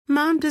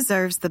Mom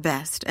deserves the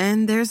best,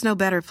 and there's no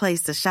better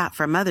place to shop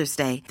for Mother's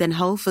Day than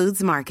Whole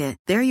Foods Market.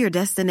 They're your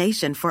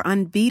destination for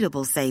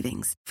unbeatable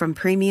savings, from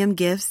premium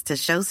gifts to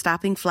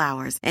show-stopping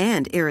flowers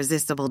and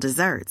irresistible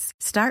desserts.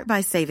 Start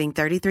by saving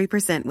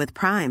 33% with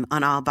Prime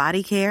on all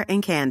body care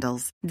and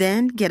candles.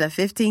 Then get a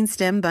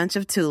 15-stem bunch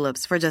of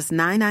tulips for just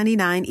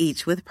 $9.99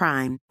 each with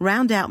Prime.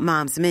 Round out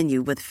Mom's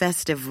menu with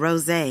festive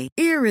rosé,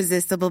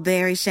 irresistible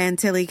berry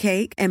chantilly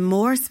cake, and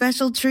more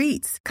special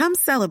treats. Come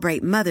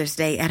celebrate Mother's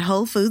Day at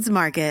Whole Foods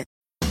Market.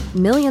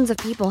 Millions of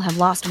people have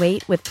lost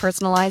weight with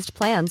personalized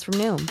plans from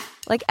Noom.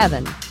 Like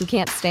Evan, who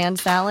can't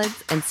stand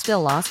salads and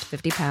still lost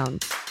 50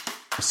 pounds.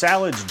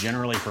 Salads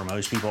generally for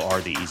most people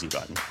are the easy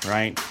button,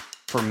 right?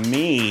 For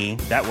me,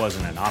 that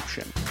wasn't an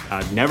option.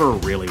 I never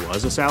really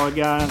was a salad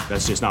guy.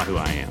 That's just not who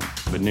I am.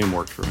 But Noom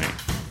worked for me.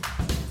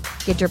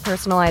 Get your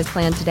personalized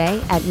plan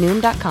today at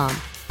Noom.com.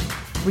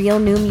 Real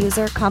Noom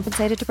user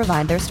compensated to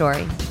provide their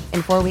story.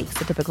 In 4 weeks,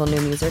 the typical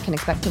Noom user can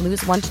expect to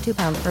lose 1 to 2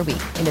 pounds per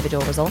week.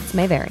 Individual results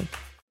may vary.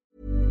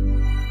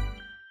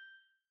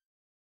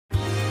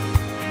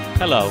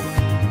 Hello,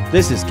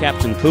 this is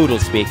Captain Poodle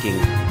speaking.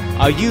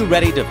 Are you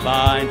ready to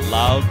find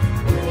love?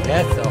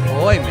 Yes,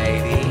 ahoy,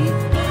 matey.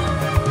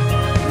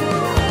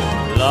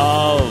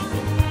 Love.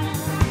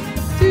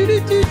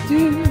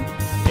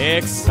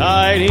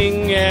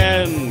 Exciting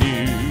and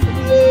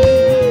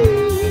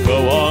new.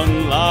 Go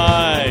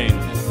online.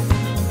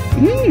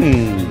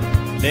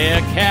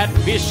 They're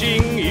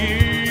catfishing you.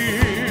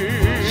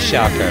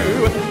 Shocker.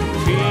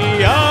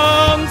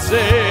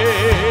 Fiancé.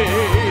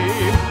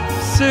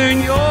 Soon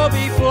you'll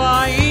be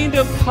flying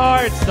to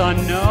parts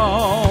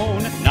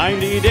unknown.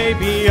 90-day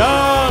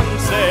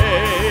Beyonce.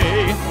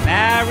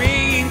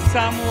 Marrying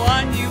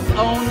someone you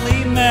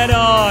only met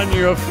on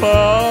your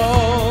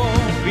phone.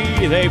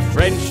 Be they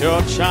French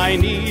or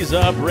Chinese,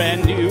 a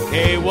brand new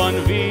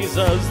K1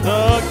 visa's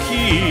the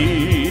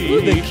key.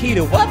 Ooh, the key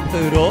to what,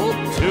 Poodle?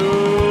 To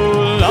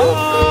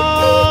love.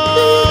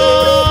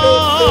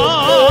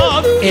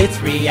 It's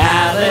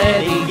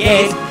reality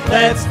gaze.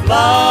 Let's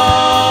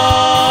love.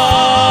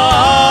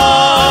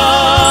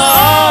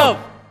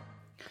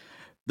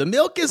 The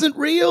milk isn't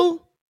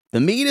real, the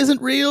meat isn't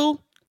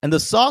real, and the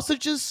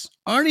sausages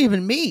aren't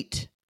even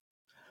meat.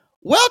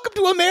 Welcome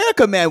to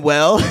America,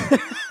 Manuel.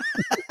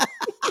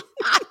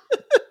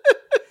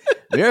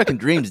 American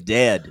dream's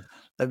dead.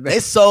 They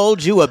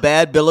sold you a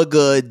bad bill of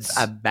goods.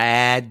 A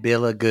bad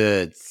bill of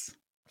goods.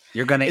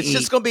 You're going to eat. It's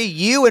just going to be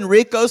you and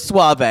Rico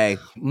Suave.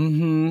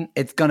 Mm-hmm.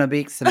 It's going to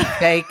be some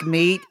fake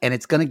meat, and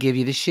it's going to give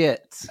you the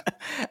shits.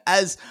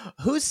 As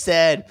who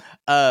said,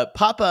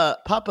 Papa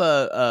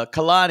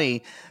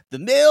Kalani, the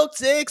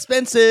milk's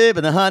expensive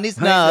and the honey's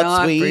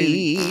not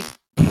sweet.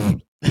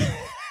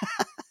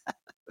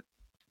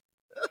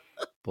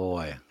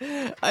 Boy.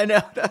 I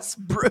know, that's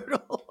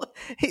brutal.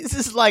 He's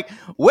just like,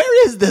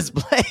 where is this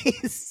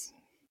place?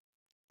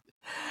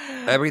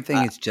 Everything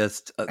is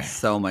just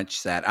so much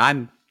sad.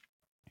 I'm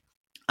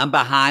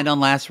behind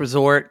on Last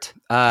Resort.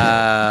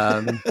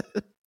 What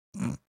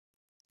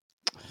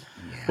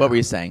were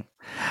you saying?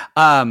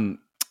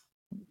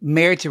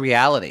 Married to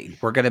Reality.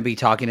 We're going to be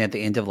talking at the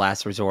end of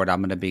Last Resort.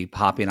 I'm going to be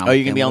popping on. Oh,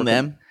 you're going to be on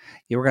them?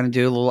 Yeah, we're going to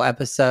do a little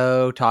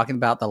episode talking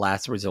about The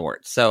Last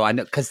Resort. So I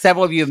know, because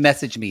several of you have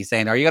messaged me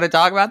saying, are you going to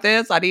talk about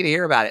this? I need to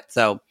hear about it.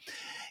 So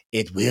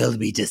it will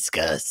be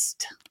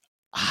discussed.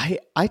 I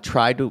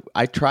tried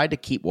to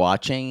keep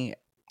watching.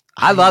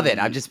 I love it.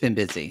 I've just been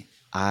busy.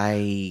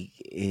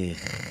 It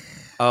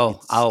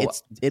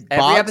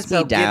bogs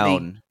me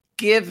down.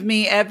 Give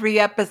me every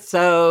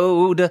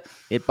episode.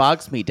 It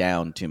bogs me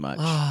down too much.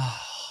 Oh,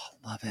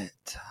 love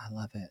it. I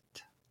love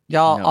it.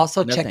 Y'all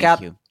also check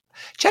out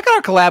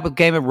our collab with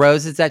Game of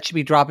Roses that should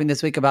be dropping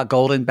this week about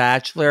Golden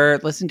Bachelor.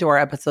 Listen to our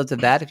episodes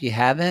of that if you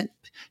haven't.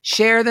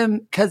 Share them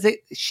because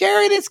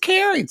sharing is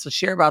caring. So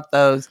share about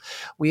those.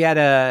 We had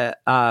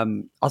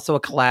also a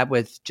collab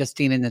with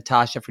Justine and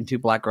Natasha from Two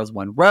Black Girls,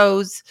 One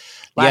Rose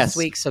last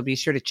week. So be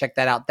sure to check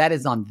that out. That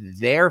is on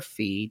their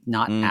feed,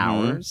 not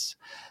ours.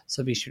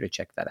 So be sure to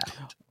check that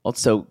out.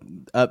 Also,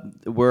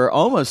 we're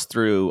almost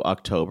through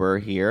October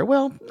here.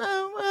 Well,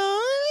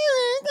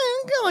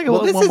 like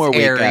one more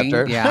week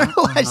after. Yeah.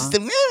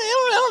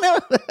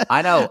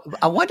 I know.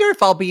 I wonder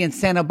if I'll be in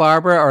Santa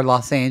Barbara or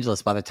Los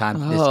Angeles by the time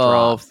this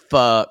drops. Oh,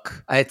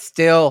 fuck. It's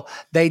still,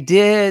 they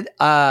did,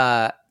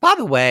 by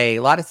the way,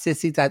 a lot of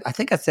sissies, I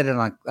think I said it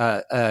on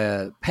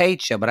a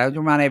paid show, but I would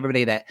remind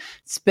everybody that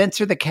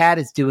Spencer the cat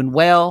is doing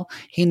well.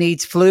 He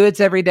needs fluids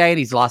every day, and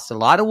he's lost a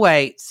lot of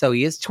weight, so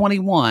he is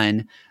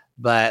 21,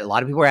 but a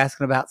lot of people are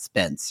asking about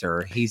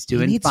Spencer. He's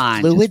doing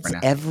fine. Fluids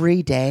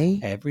every day?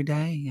 Every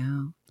day,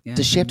 yeah.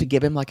 Does she have to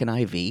give him like an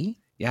IV?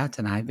 Yeah, it's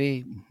an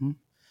IV. Mm-hmm.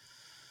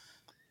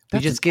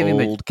 That's you just give him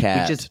You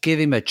just give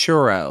him a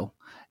churro,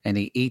 and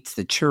he eats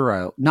the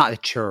churro. Not a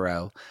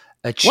churro,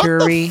 a churri.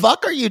 What the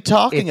fuck are you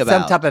talking it's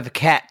about? Some type of a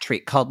cat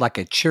treat called like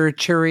a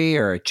churri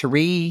or a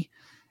churri,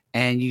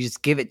 and you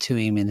just give it to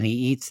him, and he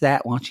eats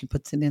that once he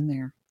puts it in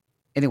there.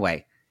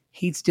 Anyway,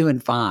 he's doing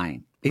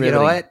fine. Really? You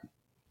know what?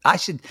 I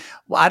should.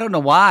 Well, I don't know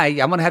why.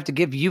 I'm going to have to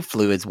give you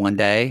fluids one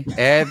day.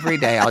 Every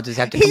day, I'll just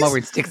have to come over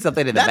and stick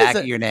something in the back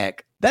of your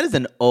neck. That is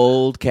an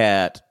old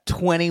cat.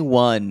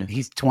 21.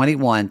 He's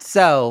 21.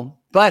 So,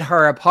 but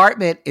her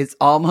apartment is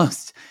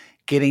almost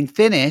getting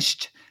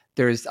finished.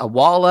 There's a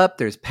wall up.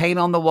 There's paint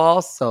on the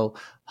walls. So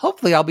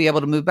hopefully I'll be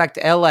able to move back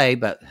to LA,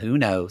 but who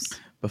knows?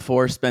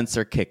 Before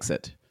Spencer kicks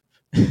it.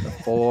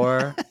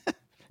 Before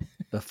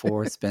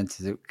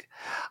Spencer.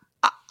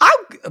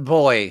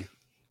 Boy.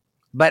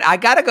 But I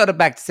got to go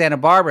back to Santa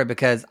Barbara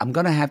because I'm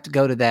going to have to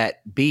go to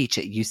that beach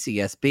at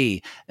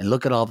UCSB and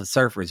look at all the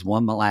surfers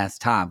one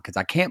last time because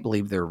I can't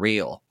believe they're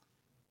real.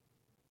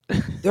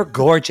 They're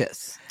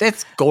gorgeous.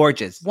 That's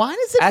gorgeous. Why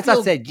does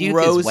it feel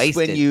gross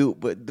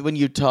when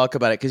you talk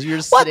about it? Because you're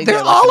just sitting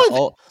there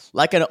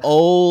like an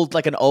old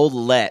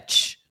lech.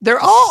 They're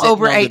all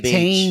over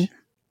 18. The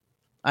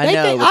I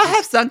know. I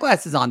have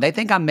sunglasses on. They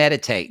think I'm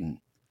meditating.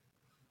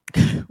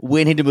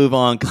 We need to move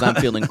on because I'm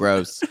feeling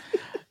gross.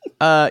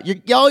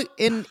 Y'all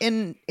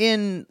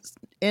in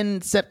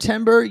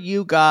September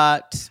you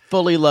got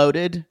fully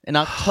loaded. In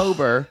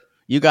October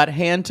you got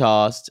hand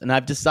tossed, and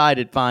I've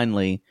decided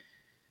finally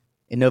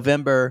in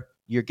November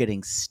you're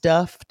getting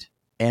stuffed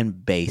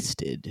and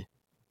basted.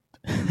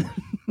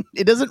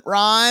 It doesn't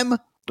rhyme,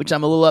 which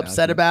I'm a little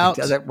upset about.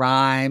 It doesn't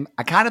rhyme.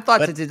 I kind of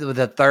thought since it was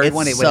the third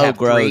one it would have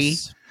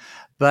gross. 3,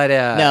 but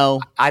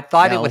no, I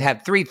thought it would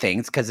have 3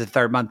 things because it's the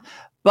third month.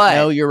 But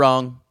no, you're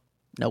wrong.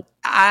 Nope.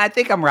 I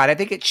think I'm right. I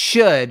think it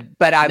should,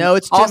 but No,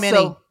 it's too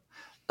many.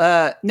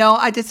 No,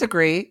 I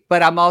disagree,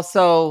 but I'm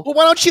also... Well,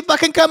 why don't you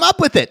fucking come up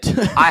with it?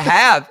 I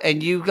have,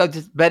 and you go,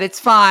 but it's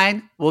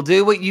fine. We'll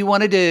do what you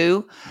want to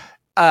do.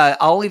 The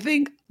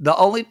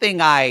only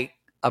thing I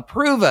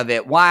approve of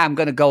it, why I'm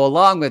going to go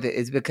along with it,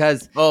 is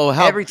because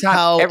every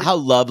time... How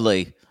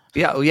lovely.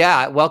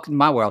 Yeah, welcome to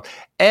my world.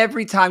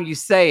 Every time you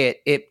say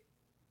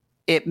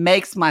it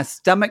makes my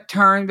stomach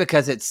turn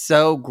because it's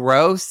so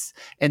gross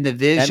and the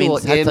visual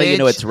image. That's how you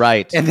know it's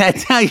right. And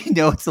that's how you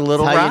know it's a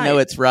little right. That's how you know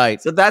it's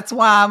right. So that's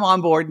why I'm on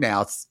board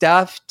now.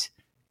 Stuffed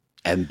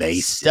and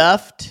basted.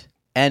 Stuffed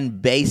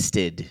and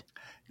basted.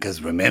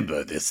 Because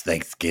remember, this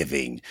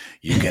Thanksgiving,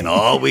 you can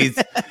always,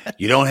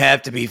 you don't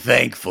have to be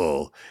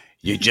thankful.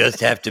 You just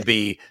have to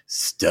be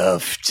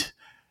stuffed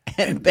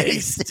and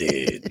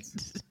basted.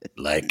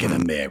 Like an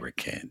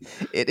American.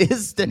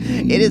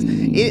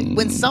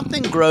 When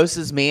something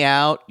grosses me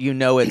out, you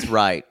know it's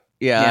right.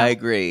 Yeah. I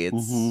agree.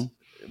 It's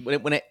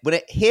when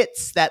it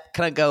hits that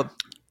kind of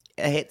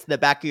it hits the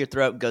back of your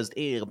throat and goes,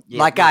 ew. Yeah,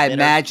 like I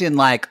imagine,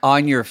 like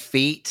on your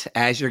feet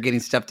as you're getting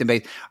stuffed in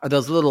base, are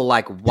those little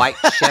like white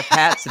chef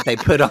hats that they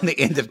put on the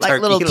end of like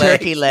turkey little legs?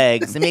 Turkey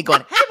legs. And me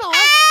going, hey boy,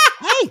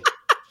 hey.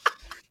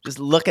 Just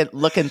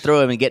looking through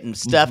them and getting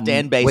stuffed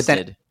and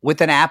basted.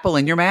 With an apple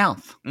in your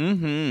mouth.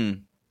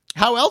 Mm-hmm.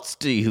 How else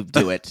do you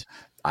do it?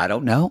 I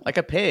don't know. Like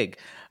a pig.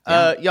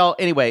 Yeah. Y'all,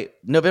 anyway,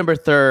 November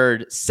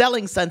 3rd,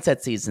 Selling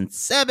Sunset Season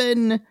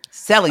 7.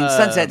 Selling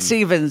Sunset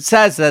Season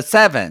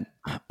 7.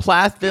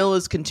 Plathville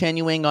is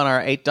continuing on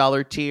our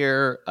 $8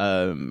 tier.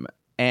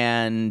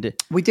 And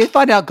we did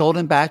find out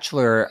Golden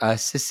Bachelor,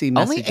 Sissy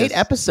messages. Only 8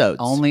 episodes.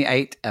 Only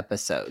 8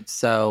 episodes.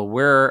 So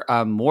we're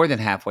more than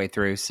halfway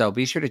through. So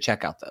be sure to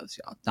check out those,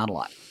 y'all. Not a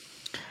lot.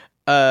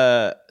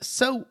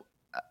 So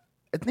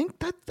I think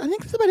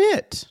that's about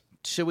it.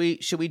 Should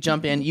we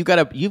jump in? You've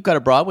got a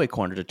Broadway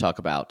corner to talk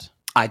about.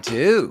 I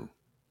do.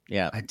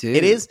 Yeah, I do.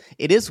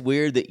 It is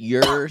weird that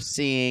you're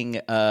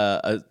seeing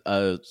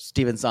a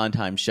Stephen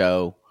Sondheim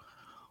show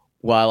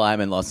while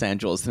I'm in Los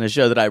Angeles, and a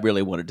show that I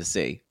really wanted to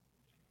see.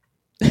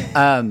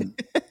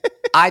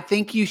 I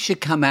think you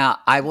should come out.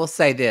 I will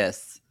say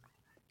this: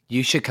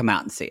 you should come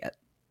out and see it.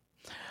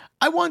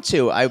 I want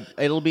to.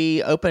 It'll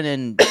be open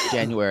in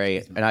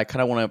January, and I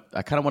kind of want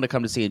to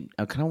come to see it.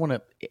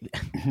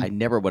 I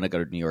never want to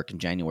go to New York in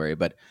January,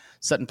 but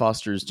Sutton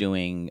Foster is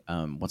doing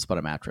Once Upon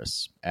a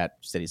Mattress at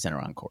City Center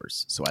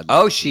Encores. So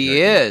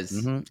she is.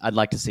 Mm-hmm. I'd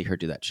like to see her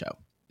do that show.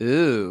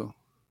 Ooh,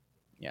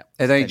 yeah.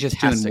 Are they just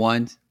doing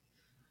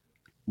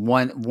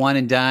one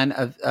and done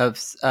of?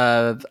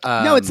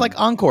 No, it's like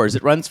Encores.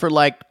 It runs for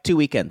like 2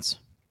 weekends.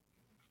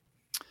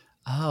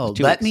 Oh,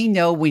 let me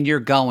know when you're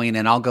going,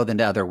 and I'll go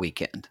the other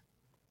weekend.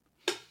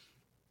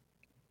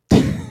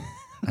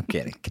 I'm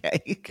kidding.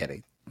 Okay.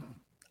 Kidding.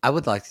 I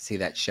would like to see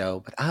that show,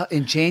 but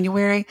in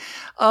January,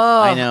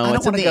 I know. I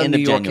don't want to go to New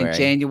York in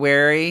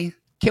January.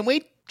 Can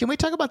we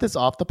talk about this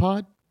off the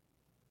pod?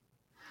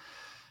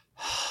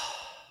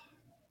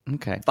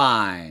 Okay.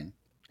 Fine.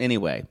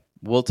 Anyway,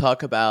 we'll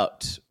talk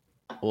about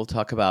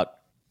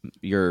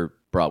your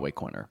Broadway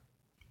corner.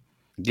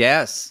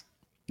 Yes.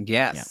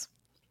 Yeah.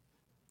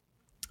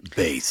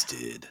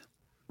 Basted.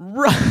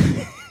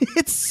 Right.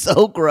 It's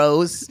so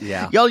gross.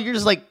 Yeah. Y'all, you're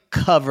just like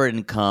covered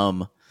in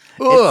cum.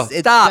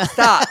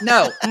 Stop.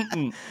 No.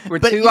 We're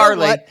too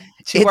early.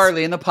 Too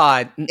early in the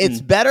pod. It's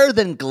better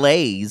than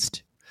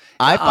glazed.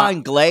 I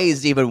find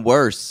glazed even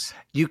worse.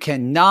 You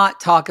cannot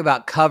talk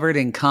about covered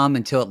in cum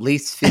until at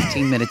least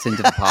 15 minutes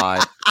into the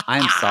pod.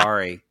 I'm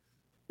sorry.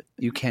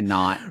 You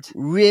cannot.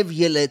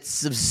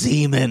 Rivulets of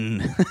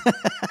semen.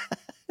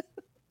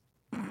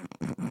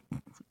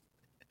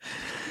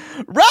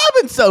 Rob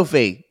and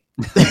Sophie.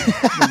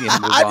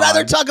 I'd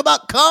rather talk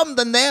about cum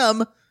than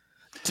them,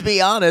 to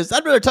be honest.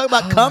 I'd rather talk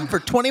about cum for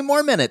 20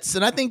 more minutes,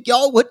 and I think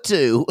y'all would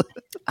too.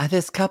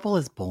 This couple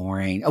is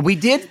boring. We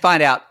did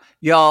find out,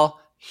 y'all,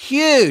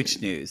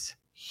 huge news,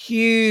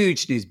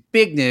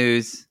 big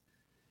news.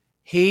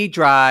 He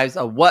drives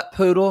a what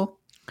poodle?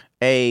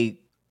 A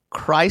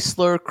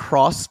Chrysler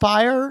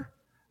Crossfire?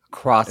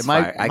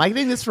 Crossfire. Am I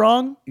getting this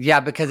wrong? Yeah,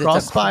 because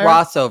Crossfire?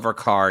 It's a crossover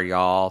car,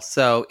 y'all.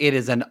 So it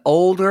is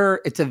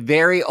it's a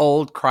very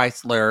old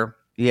Chrysler.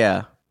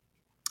 Yeah.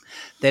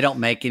 They don't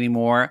make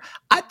anymore.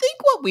 I think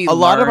a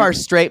lot of our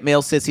straight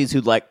male sissies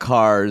who like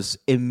cars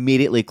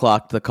immediately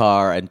clocked the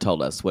car and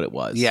told us what it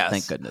was. Yes.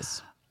 Thank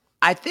goodness.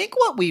 I think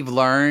what we've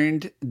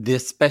learned,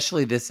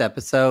 especially this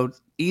episode,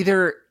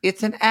 either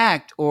it's an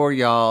act or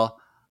y'all,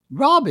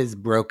 Rob is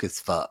broke as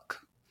fuck.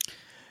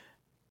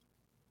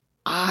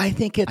 I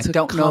think it's a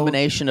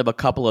combination of a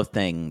couple of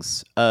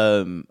things.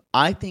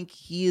 I think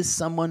he is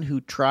someone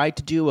who tried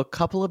to do a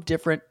couple of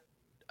different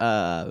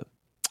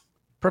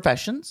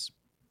professions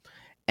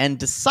and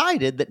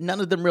decided that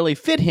none of them really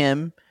fit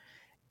him.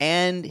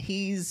 And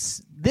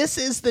this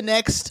is the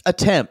next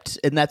attempt,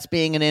 and that's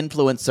being an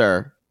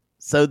influencer.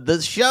 So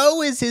the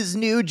show is his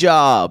new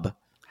job.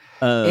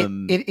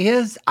 It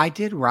is. I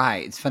did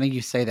write. It's funny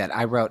you say that.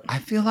 I wrote, I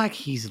feel like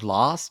he's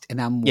lost, and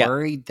I'm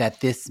worried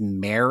that this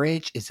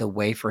marriage is a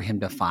way for him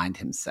to find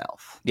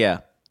himself. Yeah.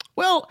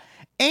 Well,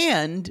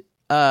 and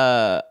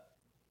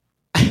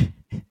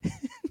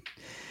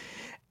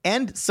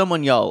and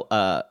someone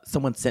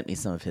sent me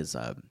some of his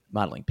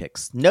modeling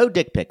pics. No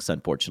dick pics,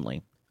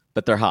 unfortunately,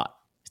 but they're hot.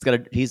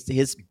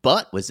 His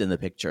butt was in the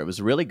picture. It was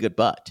a really good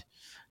butt.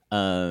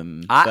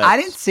 I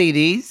didn't see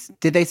these.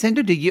 Did they send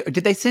it to you?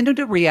 Did they send it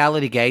to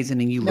Reality Gaze and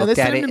then you looked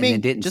at it and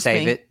then didn't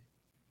save it?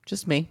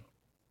 Just me.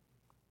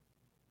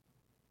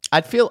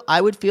 I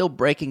would feel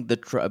breaking the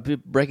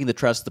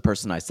trust of the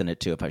person I sent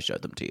it to if I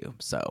showed them to you.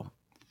 So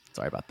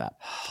sorry about that.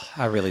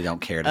 I really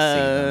don't care to see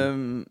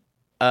them.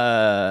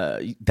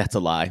 That's a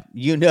lie.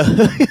 You know,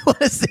 you want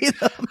to see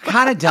them.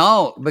 Kind of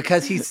don't,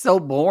 because he's so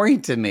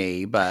boring to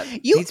me. But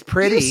he's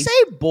pretty. You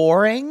say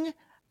boring.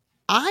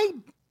 I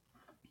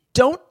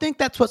don't think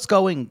that's what's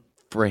going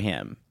for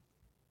him.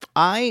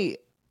 I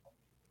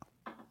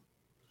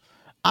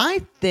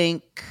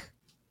think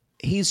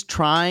he's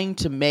trying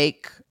to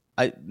make.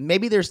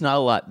 Maybe there's not a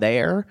lot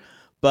there,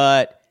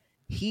 but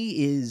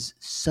he is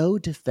so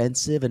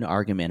defensive and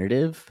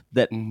argumentative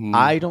that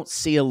I don't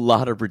see a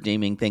lot of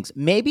redeeming things.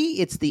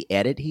 Maybe it's the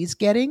edit he's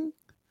getting,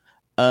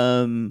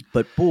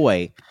 but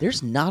boy,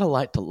 there's not a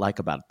lot to like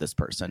about this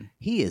person.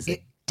 He is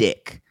a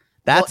dick.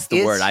 That's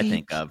the word I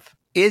think of.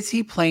 Is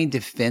he playing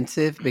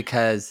defensive?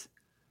 Because,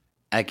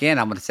 again,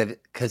 I'm going to say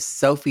that because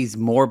Sophie's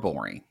more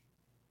boring.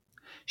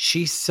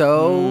 She's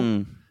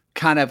so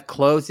kind of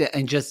closed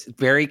and just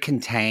very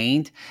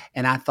contained.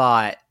 And I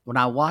thought, when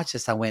I watched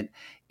this, I went,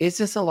 is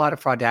this a lot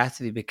of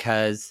fraudacity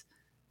because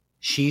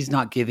she's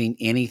not giving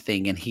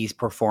anything and he's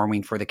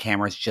performing for the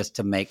cameras just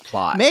to make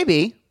plot?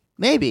 Maybe.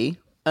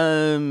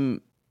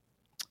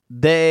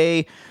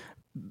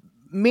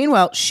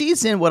 Meanwhile,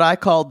 she's in what I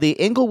call the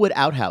Inglewood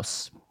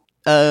outhouse.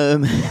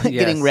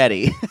 Getting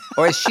ready.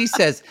 Or as she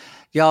says,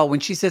 y'all,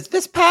 when she says,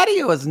 this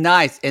patio is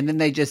nice, and then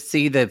they just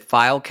see the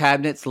file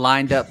cabinets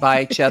lined up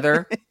by each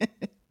other.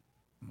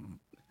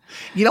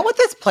 You know what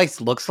this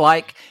place looks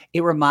like?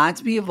 It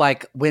reminds me of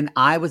like when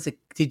I was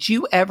did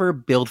you ever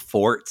build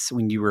forts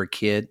when you were a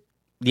kid?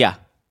 Yeah.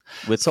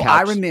 With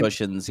couch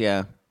cushions,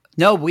 yeah.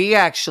 No, we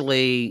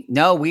actually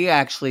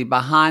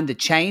behind the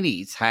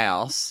Cheney's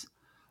house,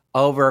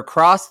 over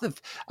across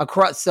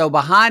so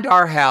behind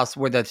our house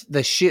where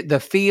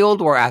the field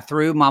where I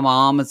threw my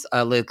mom's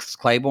Liz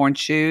Claiborne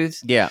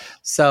shoes. Yeah.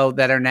 So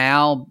that are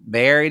now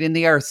buried in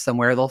the earth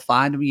somewhere. They'll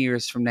find them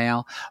years from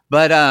now.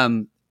 But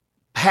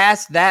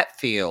past that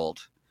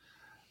field,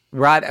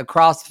 right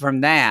across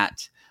from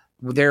that,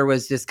 there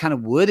was this kind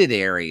of wooded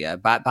area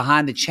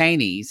behind the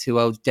Cheneys who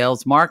owns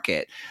Dale's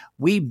Market.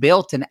 We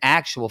built an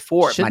actual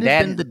fort. Shouldn't it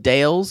have been the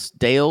Dales?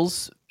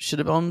 Dales should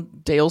have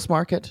owned Dale's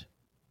Market.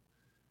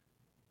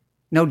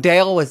 No,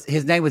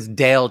 his name was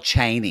Dale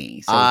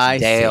Cheney. So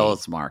it's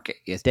Dale's Market.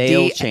 Yes,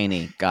 Dale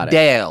Cheney. Got it.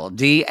 Dale,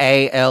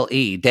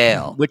 D-A-L-E,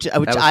 Dale. Which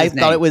I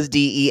thought it was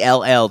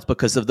D-E-L-L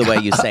because of the way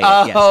you say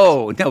it.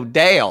 Oh, no,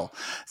 Dale.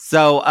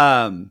 So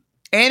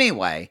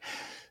anyway,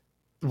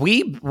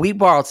 we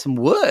borrowed some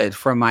wood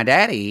from my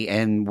daddy,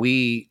 and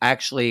we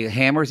actually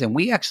hammers, and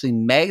we actually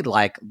made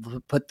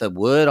put the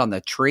wood on the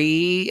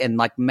tree and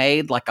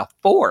made a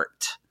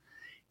fort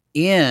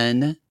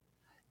in.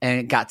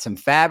 And got some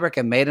fabric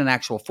and made an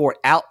actual fort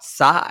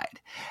outside.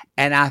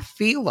 And I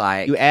feel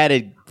like... You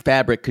added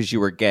fabric because you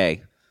were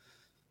gay.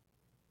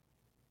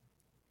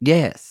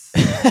 Yes.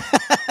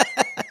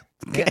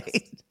 Okay.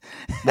 Yes.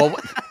 Well,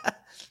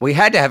 we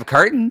had to have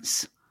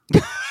curtains.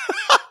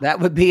 That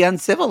would be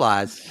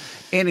uncivilized.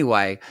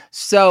 Anyway,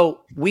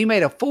 so we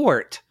made a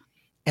fort.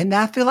 And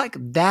I feel like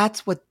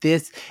that's what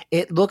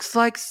it looks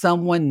like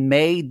someone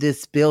made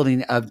this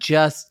building of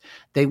just,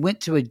 they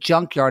went to a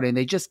junkyard and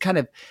they just kind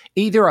of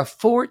either a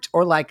fort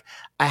or like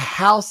a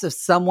house of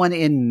someone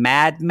in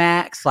Mad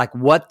Max, like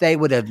what they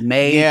would have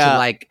made to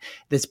like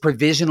this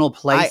provisional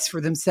place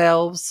for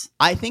themselves.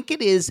 I think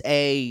it is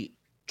a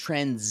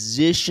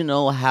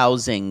transitional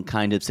housing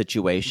kind of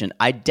situation.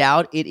 I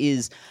doubt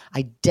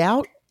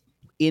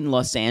in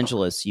Los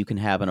Angeles, you can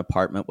have an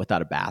apartment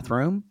without a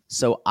bathroom.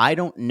 So I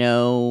don't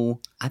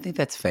know. I think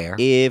that's fair.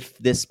 If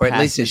this, or at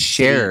least is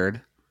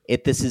shared.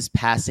 If this is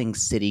passing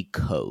city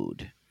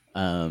code.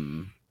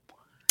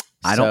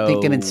 I don't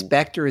think an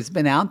inspector has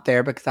been out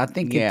there because I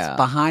think it's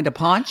behind a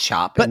pawn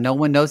shop and no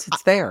one knows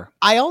it's there.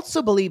 I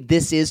also believe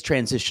this is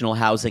transitional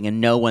housing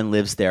and no one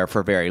lives there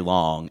for very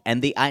long.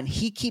 And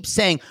he keeps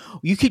saying,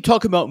 you keep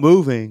talking about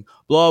moving,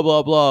 blah,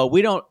 blah, blah.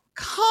 We don't.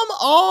 Come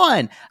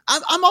on.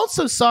 I'm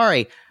also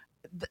sorry.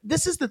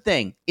 This is the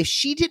thing. If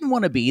she didn't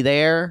want to be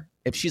there,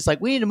 if she's like,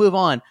 we need to move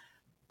on,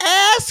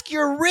 ask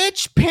your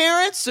rich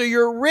parents or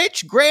your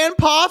rich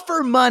grandpa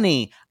for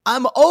money.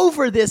 I'm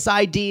over this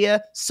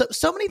idea.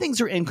 So many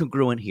things are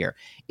incongruent here.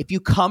 If you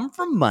come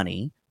from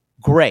money,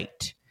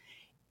 great.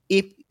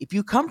 If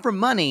you come from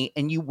money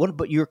and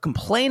but you're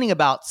complaining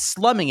about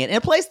slumming it in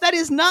a place that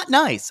is not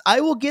nice,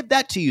 I will give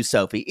that to you,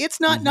 Sophie. It's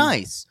not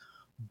nice.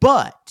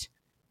 But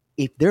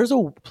if there's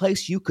a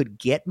place you could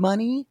get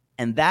money,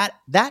 and that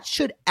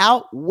should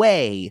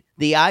outweigh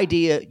the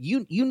idea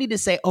you need to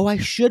say, oh, I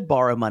should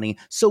borrow money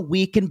so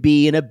we can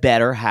be in a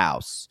better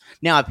house.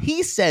 Now, if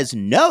he says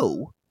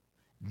no,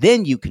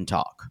 then you can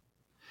talk.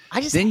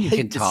 I just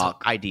hate this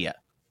idea.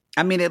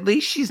 I mean, at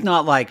least she's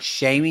not like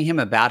shaming him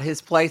about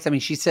his place. I mean,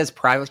 she says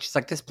privately, she's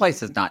like, this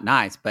place is not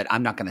nice, but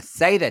I'm not going to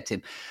say that to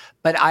him.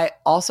 But I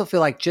also feel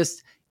like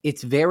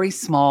it's very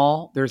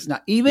small. There's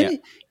not even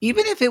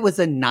if it was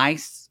a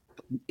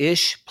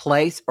nice-ish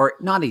place, or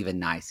not even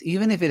nice,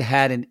 even if it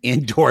had an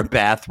indoor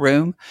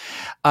bathroom,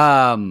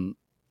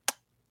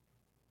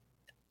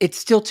 it's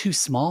still too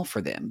small for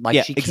them.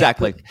 Like, she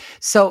exactly.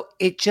 So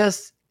it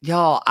just,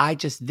 y'all,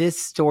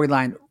 this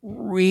storyline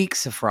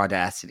reeks of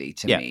fraudacity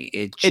to me.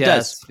 It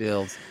just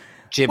feels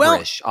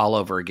gibberish all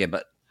over again,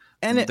 but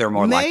they're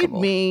more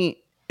likable.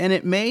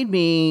 It made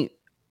me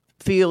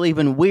feel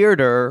even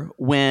weirder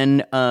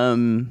when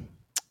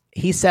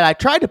he said, I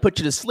tried to put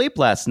you to sleep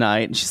last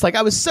night. And she's like,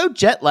 I was so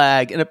jet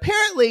lagged. And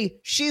apparently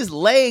she's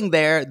laying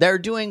there. They're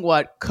doing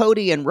what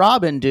Cody and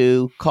Robin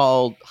do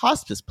called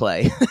hospice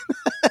play.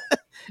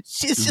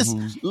 She's just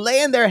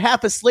laying there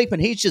half asleep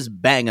and he's just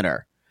banging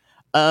her,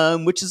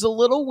 which is a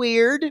little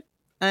weird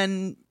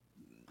and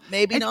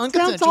maybe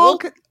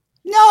non-consensual.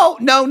 No.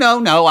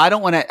 I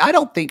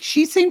don't think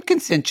she seemed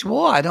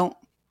consensual. I don't.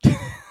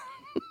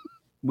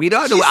 We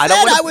don't know.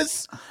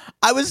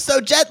 I was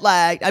so jet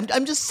lagged.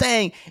 I'm just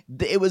saying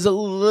it was a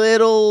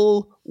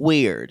little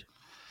weird.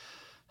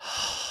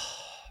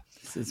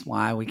 This is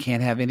why we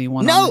can't have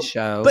anyone on the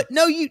show. But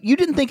no, you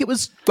didn't think it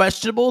was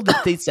questionable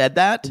that they said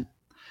that?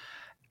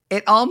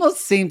 It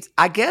almost seems,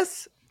 I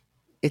guess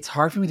it's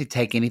hard for me to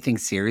take anything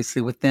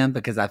seriously with them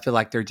because I feel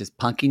like they're just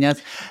punking us.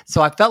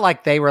 So I felt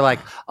like they were like,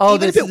 oh,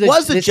 this is a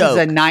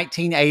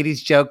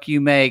 1980s joke you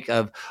make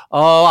of,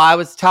 oh, I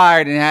was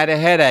tired and had a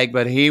headache,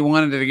 but he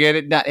wanted to get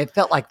it done. It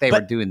felt like they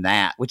were doing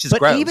that, which is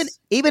gross.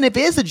 Even if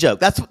it is a joke,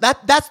 that's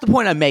the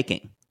point I'm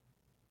making.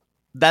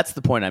 That's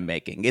the point I'm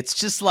making. It's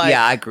just like...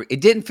 Yeah, I agree.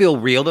 It didn't feel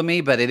real to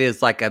me, but it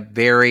is like a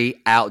very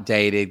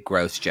outdated,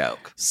 gross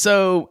joke.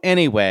 So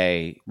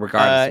anyway...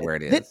 Regardless of where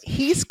it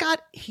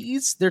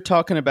is. They're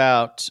talking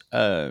about...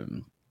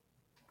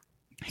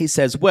 he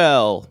says,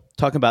 well,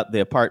 talking about the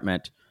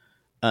apartment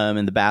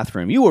in the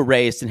bathroom. You were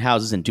raised in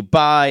houses in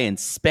Dubai and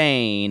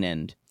Spain,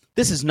 and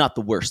this is not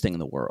the worst thing in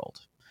the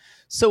world.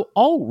 So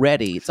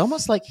already, it's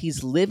almost like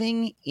he's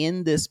living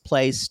in this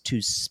place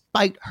to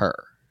spite her.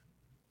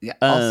 Yeah.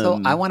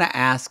 Also, I want to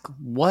ask,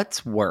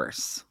 what's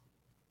worse?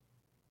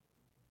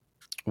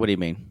 What do you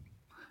mean?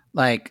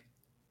 Like,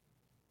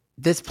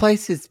 this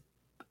place is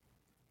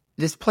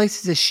a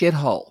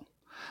shithole.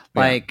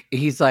 Yeah. Like,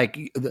 he's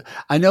like,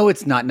 I know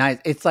it's not nice.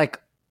 It's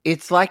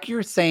like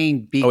you're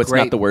saying, be great. It's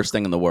not the worst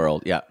thing in the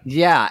world. Yeah.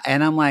 Yeah.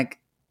 And I'm like,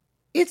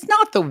 it's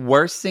not the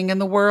worst thing in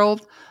the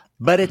world,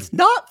 but it's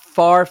not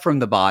far from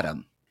the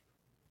bottom.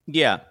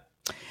 Yeah.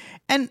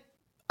 And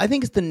I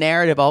think it's the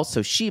narrative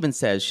also. She even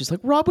says, she's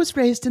like, Rob was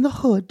raised in the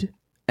hood.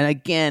 And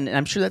again,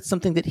 I'm sure that's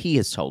something that he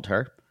has told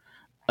her.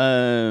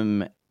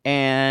 And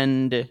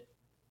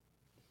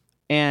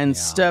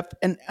stuff.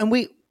 And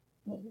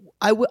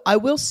I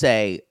will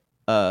say,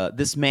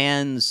 this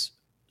man's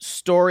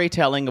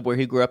storytelling of where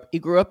he grew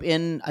up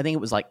in, I think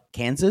it was like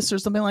Kansas or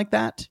something like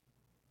that.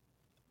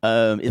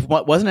 It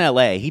wasn't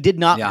LA. He did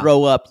not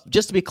grow up,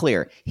 just to be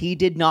clear, he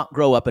did not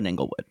grow up in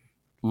Inglewood.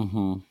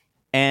 Mm-hmm.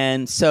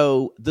 And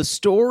so the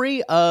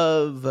story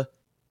of,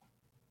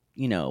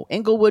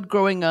 Inglewood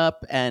growing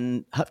up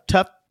and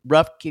tough,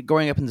 rough kid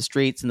growing up in the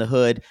streets in the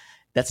hood,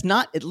 that's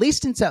not, at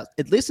least in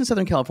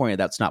Southern California,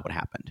 that's not what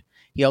happened.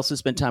 He also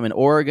spent time in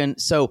Oregon.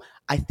 So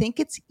I think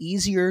it's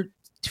easier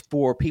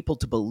for people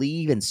to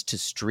believe and to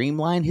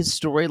streamline his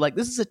story. Like,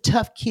 this is a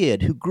tough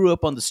kid who grew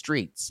up on the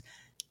streets.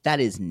 That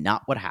is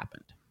not what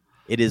happened.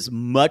 It is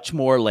much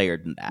more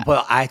layered than that.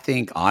 Well, I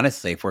think,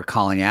 honestly, if we're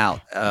calling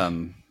out,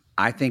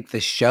 I think the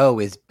show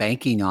is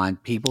banking on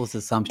people's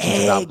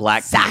assumptions about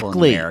Black people in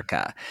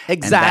America.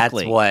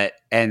 Exactly.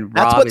 And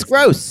that's what's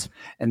gross.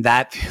 And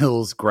that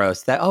feels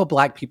gross. That,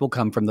 Black people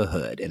come from the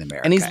hood in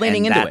America. And he's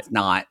leaning into it.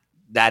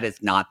 That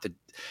is not the...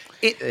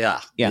 Yeah.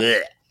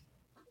 Bleh.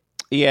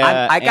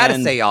 Yeah. I got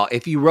to say, y'all,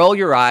 if you roll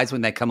your eyes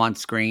when they come on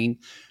screen,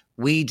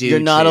 we do. You're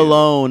not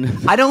alone.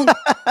 I don't,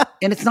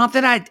 and it's not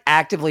that I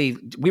actively,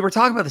 we were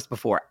talking about this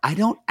before. I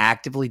don't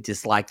actively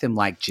dislike them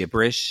like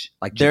gibberish.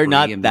 Like they're Jabri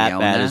not and that Miona.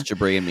 bad as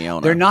Jabri and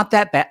Miona. They're not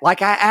that bad.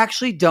 Like I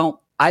actually don't,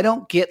 I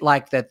don't get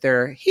like that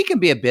he can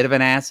be a bit of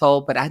an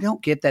asshole, but I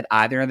don't get that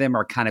either of them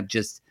are kind of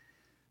just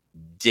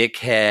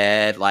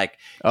dickhead. Like,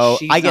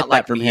 I get that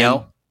like from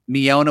him.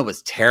 Miona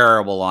was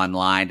terrible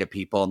online to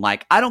people. And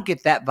like, I don't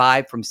get that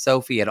vibe from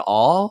Sophie at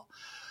all.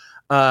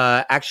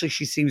 Actually,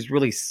 she seems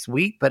really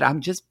sweet, but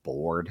I'm just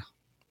bored.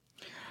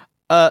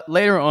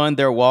 Later on,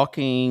 they're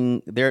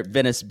at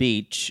Venice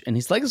Beach, and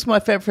he's like, "This is my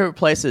favorite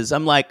places."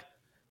 I'm like,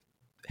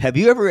 "Have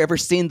you ever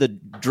seen the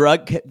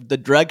drug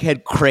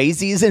head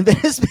crazies in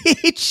Venice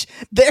Beach?"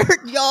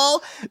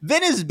 Y'all,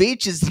 Venice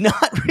Beach is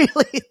not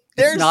really.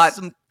 There's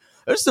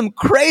some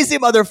crazy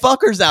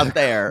motherfuckers out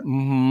there.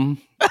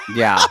 Mm-hmm.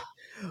 Yeah,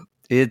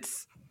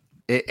 it's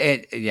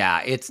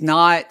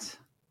not.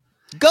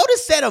 Go to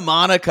Santa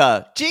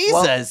Monica.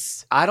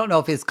 Jesus. Well, I don't know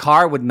if his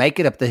car would make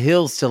it up the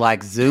hills to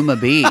like Zuma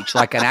Beach,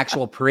 like an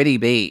actual pretty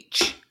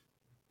beach.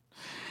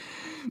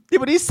 Yeah,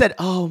 but he said,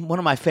 one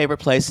of my favorite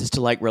places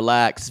to like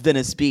relax,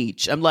 Venice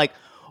Beach. I'm like,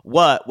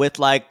 what? With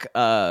like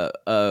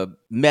a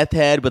meth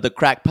head with a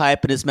crack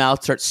pipe in his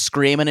mouth starts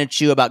screaming at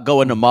you about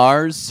going to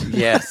Mars?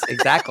 Yes,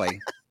 exactly.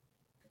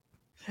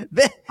 He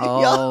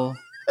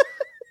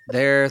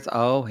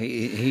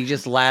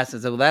just laughs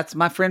and says, "Well, that's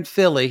my friend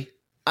Philly."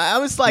 I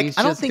was like,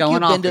 I don't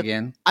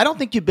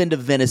think you've been to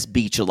Venice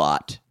Beach a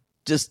lot.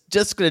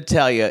 Just going to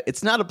tell you,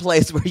 it's not a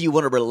place where you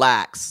want to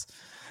relax.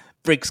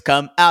 Freaks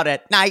come out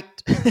at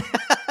night.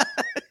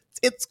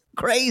 It's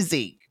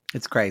crazy.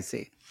 It's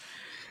crazy.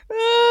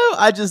 Oh,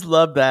 I just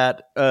love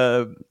that.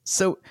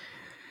 So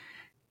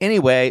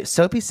anyway,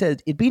 Sophie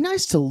said, it'd be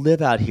nice to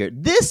live out here.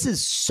 This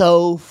is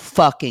so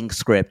fucking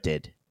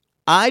scripted.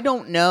 I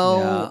don't know.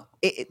 Yeah.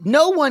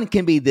 No one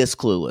can be this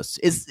clueless.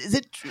 Is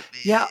it?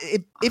 Yeah.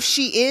 If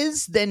she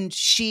is, then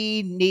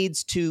they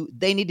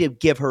need to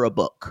give her a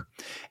book.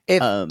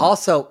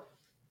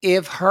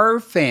 If her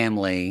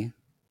family,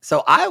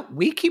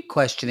 we keep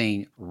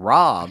questioning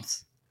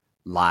Rob's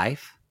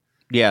life,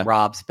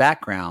 Rob's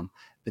background,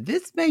 but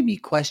this made me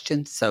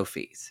question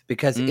Sophie's,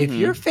 because if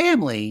your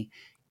family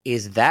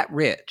is that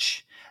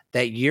rich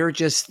that you're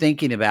just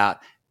thinking about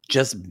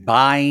just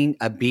buying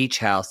a beach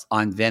house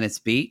on Venice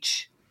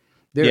Beach,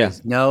 there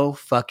is no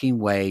fucking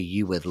way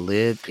you would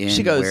live in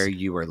where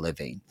you were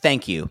living.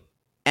 Thank you.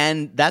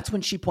 And that's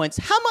when she points,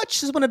 how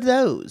much is one of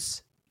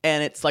those?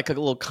 And it's like a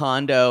little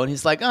condo. And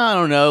he's like, I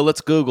don't know. Let's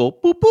Google.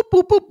 Boop, boop,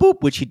 boop, boop,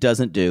 boop, which he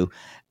doesn't do.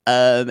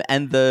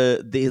 And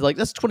he's like,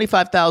 that's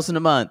 $25,000 a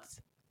month.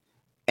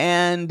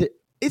 And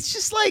it's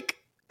just like,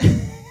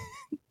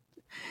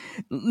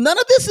 none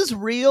of this is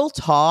real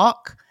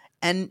talk.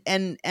 And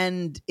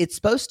it's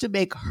supposed to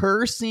make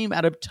her seem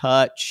out of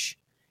touch.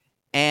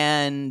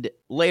 And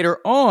later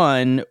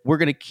on, we're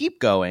going to keep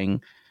going.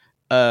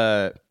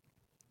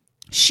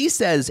 She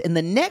says in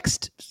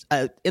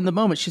the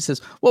moment, she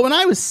says, well, when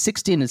I was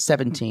 16 and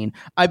 17,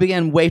 I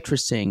began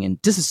waitressing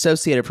and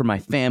disassociated from my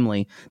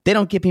family. They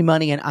don't give me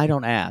money and I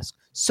don't ask.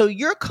 So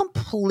you're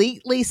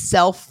completely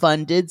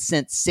self-funded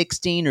since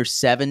 16 or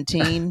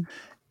 17?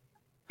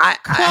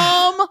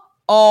 Come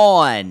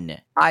on.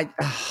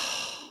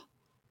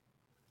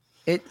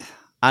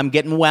 I'm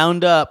getting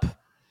wound up.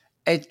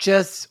 It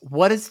just,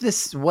 what is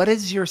this? What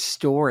is your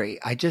story?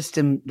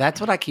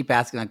 That's what I keep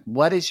asking. Like,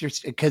 what is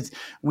because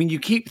when you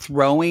keep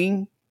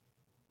throwing,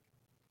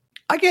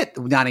 I get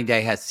 90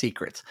 Day has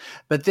secrets,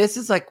 but this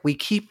is like, we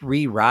keep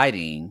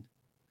rewriting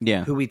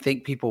who we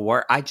think people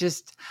were.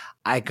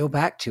 I go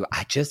back to,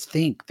 I just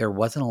think there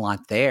wasn't a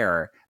lot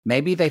there.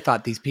 Maybe they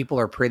thought these people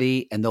are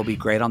pretty and they'll be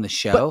great on the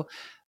show,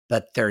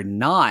 but they're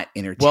not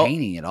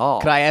entertaining at all.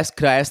 Could I ask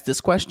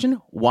this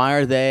question? Why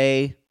are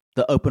they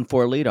the open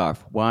 4 leadoff?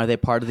 Why are they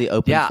part of the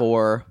open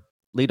 4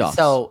 leadoff?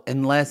 So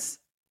unless,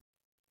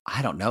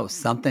 I don't know,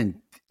 something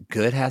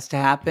good has to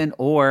happen,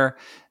 or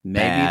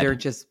maybe they're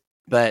just,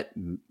 but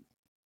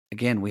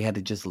again, we had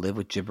to just live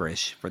with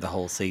gibberish for the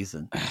whole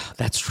season.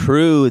 That's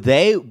true.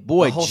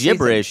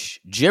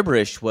 Gibberish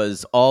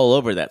was all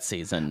over that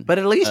season. But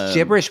at least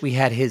gibberish, we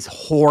had his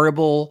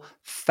horrible,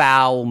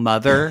 foul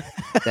mother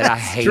that I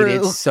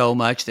hated so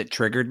much that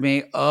triggered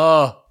me.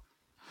 Oh.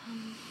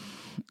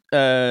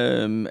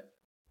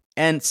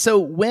 And so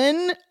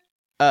when,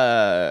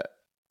 and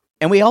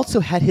we also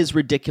had his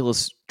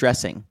ridiculous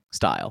dressing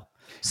style.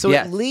 So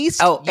at least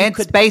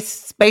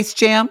Space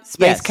Jam,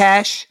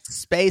 Cash.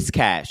 Space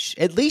Cash.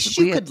 At least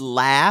you could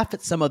laugh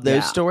at some of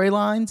those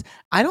storylines.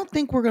 I don't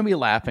think we're going to be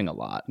laughing a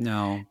lot.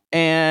 No.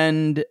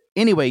 And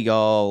anyway,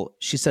 y'all,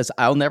 she says,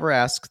 I'll never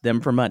ask them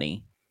for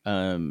money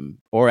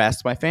or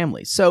ask my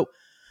family. So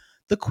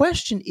the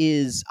question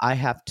is, I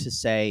have to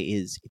say,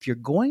 is if you're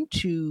going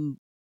to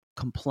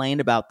complain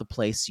about the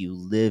place you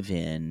live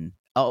in,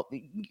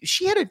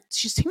 she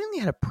seemingly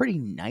had a pretty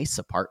nice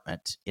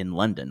apartment in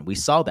London. We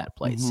saw that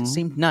place. It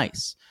seemed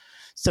nice.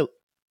 So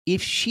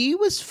if she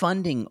was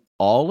funding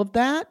all of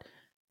that,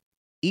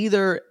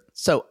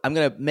 so I'm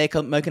going to make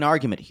an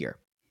argument here.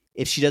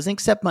 If she doesn't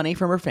accept money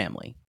from her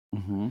family,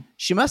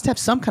 she must have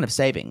some kind of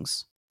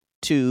savings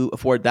to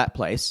afford that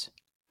place.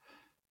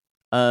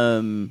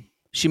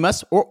 She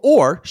must,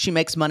 or she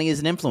makes money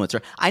as an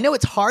influencer. I know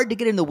it's hard to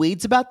get in the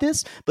weeds about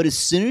this, but as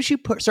soon as you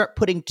start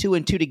putting 2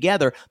 and 2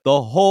 together, the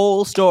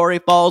whole story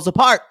falls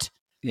apart.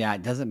 Yeah,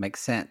 it doesn't make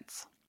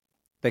sense.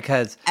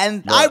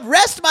 I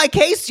rest my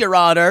case, Your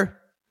Honor.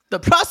 The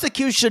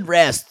prosecution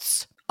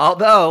rests.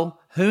 Although,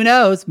 who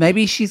knows?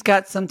 Maybe she's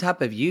got some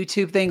type of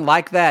YouTube thing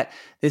like that.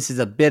 This is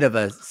a bit of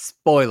a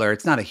spoiler.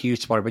 It's not a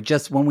huge spoiler, but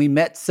just when we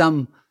met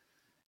some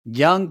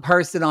young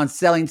person on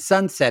Selling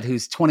Sunset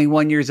who's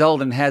 21 years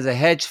old and has a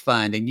hedge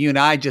fund, and you and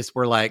I just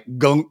were like,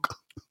 gunk.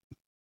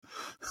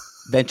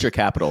 Venture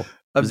capital.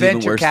 A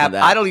venture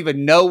capital. I don't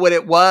even know what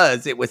it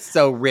was. It was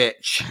so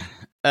rich.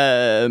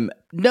 No,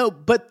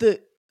 but the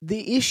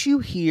issue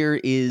here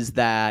is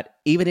that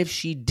even if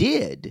she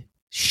did,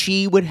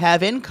 she would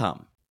have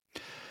income.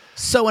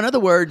 So in other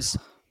words,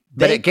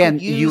 they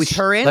could use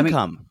her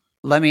income.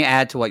 Let me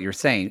add to what you're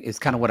saying. It's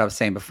kind of what I was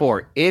saying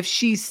before. If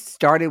she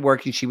started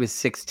working, she was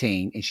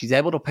 16, and she's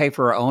able to pay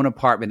for her own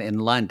apartment in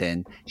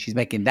London, she's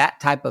making that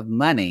type of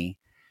money,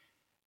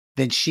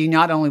 then she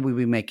not only would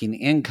be making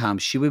income,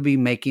 she would be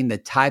making the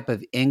type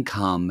of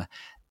income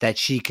that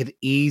she could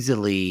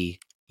easily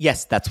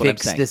fix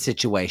the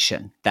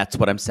situation. That's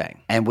what I'm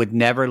saying. And would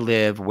never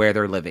live where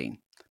they're living.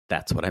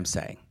 That's what I'm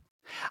saying.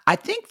 I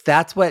think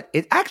that's what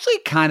it actually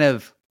kind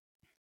of,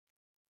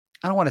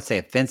 I don't want to say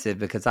offensive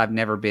because I've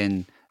never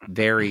been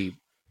very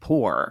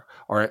poor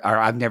or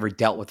I've never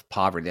dealt with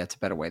poverty. That's a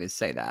better way to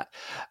say that.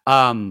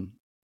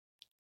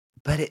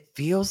 But it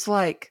feels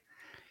like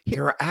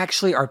there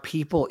actually are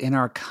people in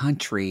our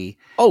country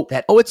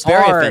it's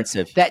very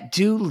offensive, that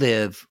do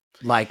live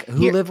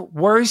live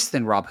worse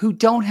than Rob, who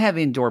don't have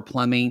indoor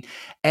plumbing,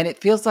 and it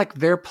feels like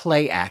they're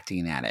play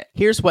acting at it.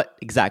 Here's what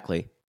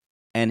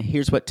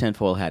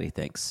Tinfoil Hattie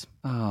thinks.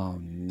 Oh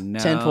no.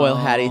 Tinfoil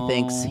Hattie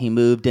thinks he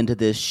moved into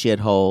this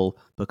shithole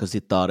because he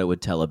thought it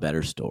would tell a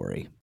better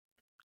story.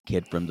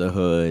 Kid from the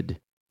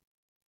hood,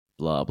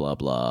 blah, blah,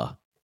 blah.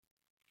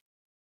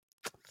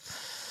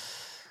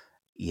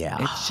 Yeah.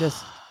 It's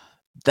just...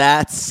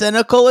 That's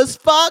cynical as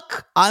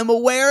fuck. I'm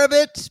aware of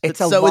it. But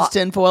so is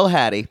Tinfoil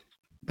Hattie.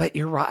 But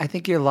you're right. I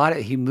think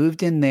he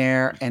moved in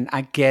there, and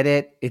I get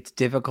it. It's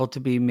difficult to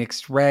be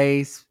mixed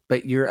race,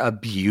 but you're a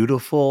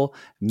beautiful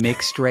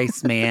mixed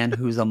race man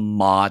who's a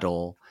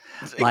model.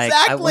 Like,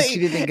 I want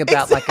you to think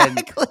about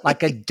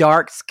like a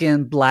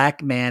dark-skinned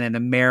black man in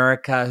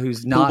America who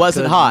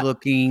wasn't hot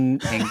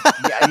looking. And,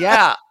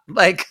 yeah.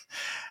 Like,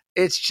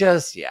 it's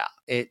just,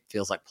 it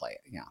feels like play.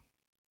 Yeah.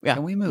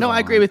 Can we move on? I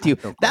agree with you.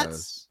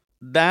 That's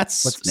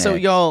so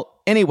y'all.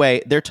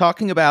 Anyway, they're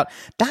talking about,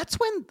 that's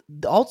when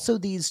also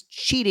these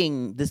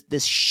cheating,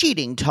 this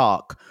cheating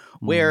talk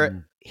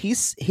where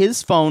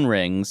his phone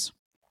rings.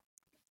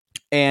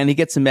 And he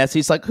gets a message.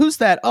 He's like, who's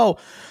that? Oh,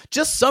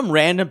 just some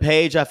random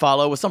page I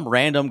follow with some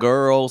random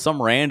girl, some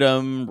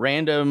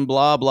random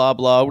blah, blah,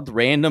 blah, with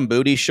random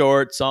booty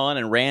shorts on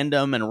and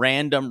random.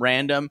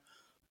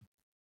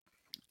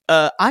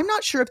 I'm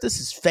not sure if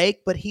this is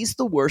fake, but he's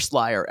the worst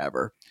liar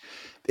ever.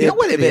 You know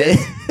what it is?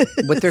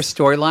 With their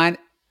storyline,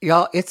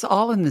 y'all, it's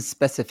all in the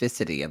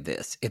specificity of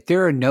this. If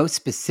there are no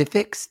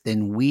specifics,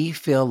 then we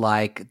feel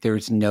like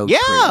there's no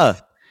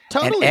truth.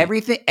 Totally.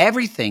 And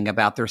everything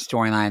about their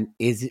storyline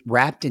is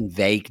wrapped in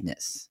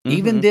vagueness.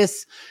 Even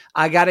this,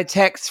 I got a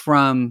text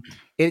from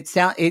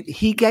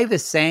he gave the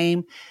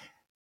same.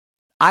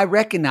 I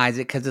recognize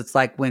it because it's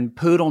like when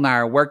Poodle and I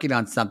are working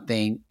on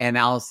something, and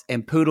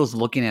Poodle's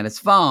looking at his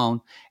phone,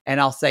 and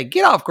I'll say,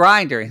 "Get off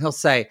Grindr," and he'll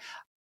say,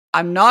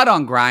 "I'm not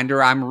on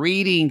Grindr. I'm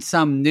reading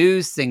some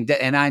news thing,"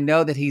 and I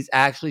know that he's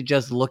actually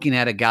just looking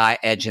at a guy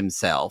edge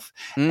himself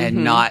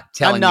and not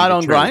telling. I'm not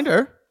on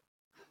Grindr.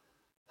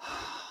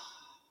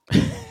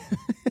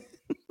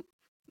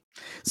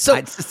 So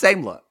it's the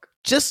same look.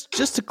 Just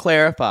to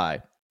clarify,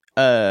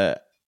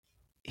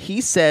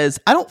 he says,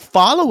 I don't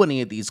follow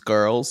any of these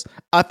girls.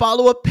 I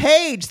follow a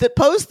page that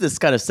posts this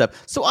kind of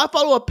stuff. So I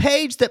follow a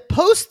page that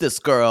posts this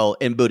girl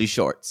in booty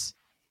shorts.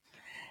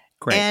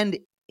 Great. And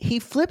he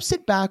flips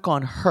it back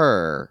on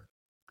her.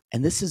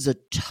 And this is a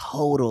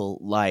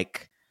total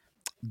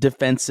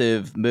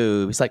defensive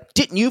move. He's like,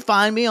 didn't you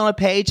find me on a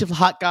page of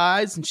hot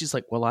guys? And she's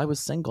like, well, I was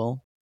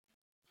single.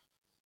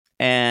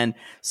 And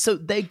so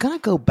they're going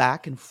to go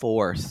back and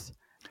forth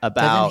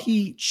about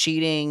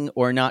cheating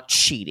or not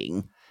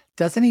cheating.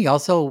 Doesn't he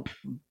also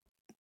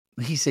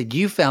He said,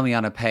 you found me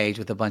on a page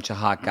with a bunch of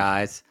hot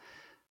guys.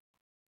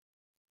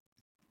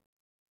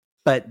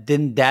 But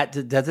then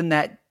doesn't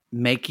that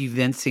make you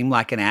then seem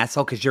like an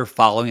asshole because you're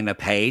following a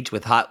page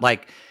with hot,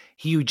 like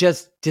you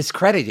just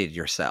discredited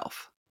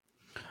yourself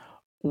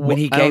when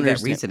he gave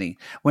that reasoning.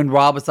 When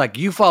Rob was like,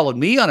 you followed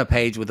me on a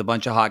page with a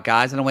bunch of hot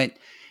guys. And I went,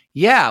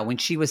 yeah, when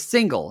she was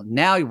single.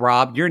 Now,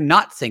 Rob, you're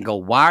not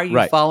single. Why are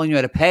you following you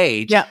at a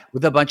page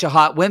with a bunch of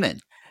hot women?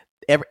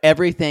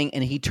 Everything,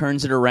 and he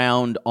turns it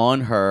around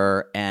on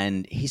her,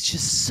 and he's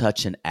just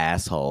such an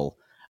asshole.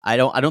 I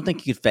don't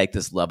think you could fake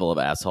this level of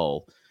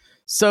asshole.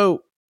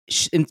 So,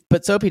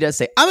 but Sophie does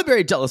say, I'm a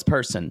very jealous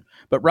person,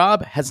 but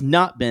Rob has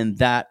not been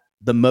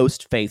the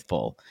most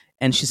faithful.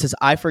 And she says,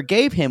 I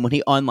forgave him when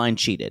he online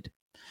cheated.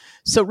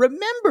 So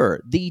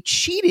remember the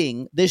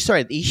cheating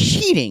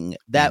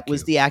that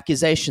was the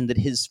accusation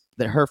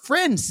that her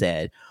friend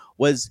said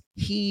was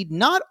he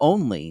not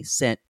only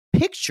sent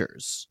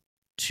pictures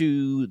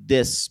to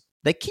this,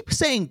 they keep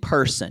saying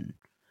person,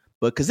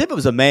 because if it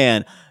was a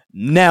man,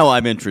 now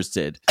I'm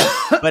interested.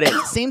 But it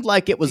seemed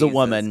like it was a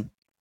woman.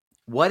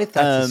 What if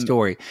that's the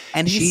story?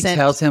 And she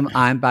tells him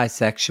I'm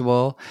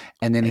bisexual,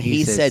 and then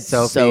he said,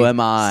 "So am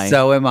I."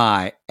 So am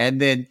I. And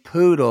then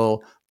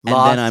Poodle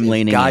lost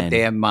his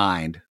goddamn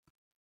mind.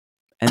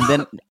 And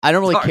then I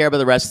don't really care about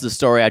the rest of the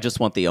story. I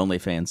just want the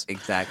OnlyFans.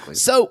 Exactly.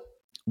 So,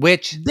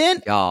 which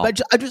then I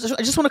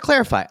just want to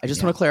clarify. I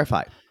just want to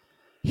clarify.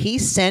 He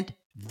sent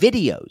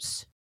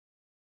videos.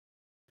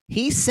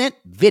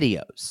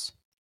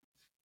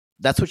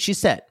 That's what she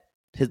said.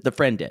 The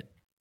friend did.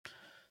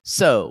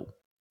 So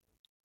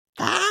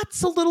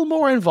that's a little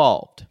more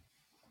involved.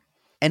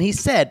 And he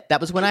said,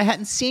 that was when I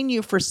hadn't seen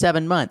you for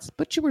 7 months,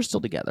 but you were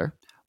still together.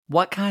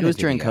 What kind of videos? It was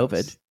during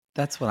COVID.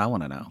 That's what I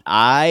want to know.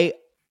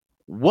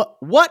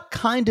 What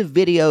kind of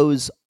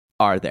videos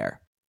are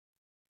there?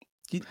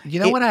 You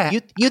know what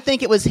you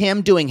think it was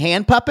him doing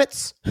hand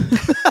puppets?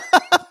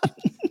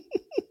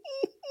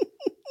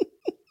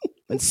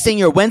 And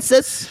Senior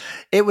Wences?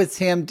 It was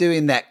him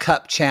doing that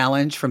cup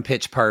challenge from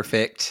Pitch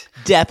Perfect.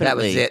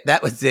 Definitely.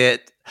 That was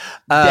it.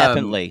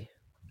 Definitely.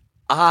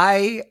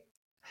 He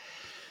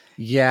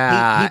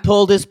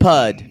pulled his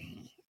pud.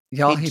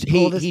 Y'all, he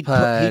pulled his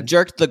pud. He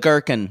jerked the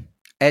gherkin.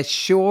 As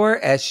sure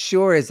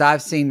as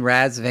I've seen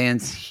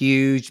Razvan's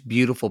huge,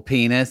 beautiful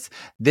penis,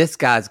 this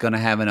guy's going to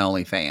have an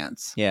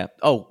OnlyFans. Yeah.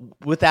 Oh,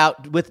 with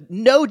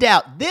no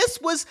doubt. This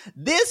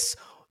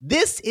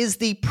is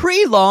the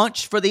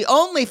pre-launch for the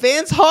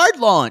OnlyFans hard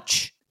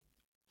launch.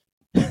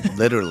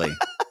 Literally.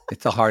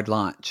 It's a hard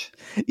launch.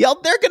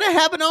 Y'all, they're going to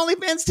have an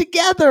OnlyFans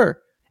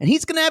together. And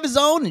he's going to have his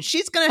own, and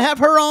she's going to have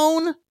her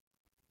own.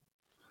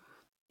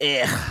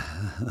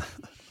 Ugh.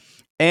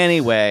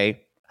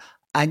 Anyway.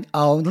 An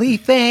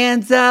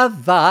OnlyFans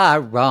of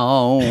our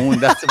own.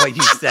 That's the way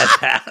you said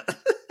that.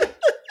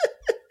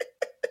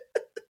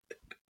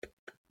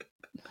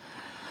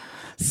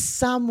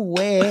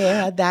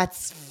 Somewhere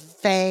that's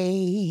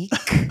fake.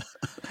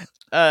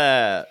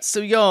 So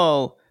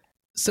y'all,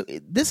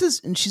 this is,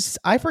 and she says,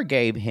 I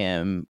forgave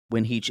him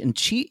when he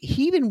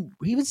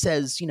even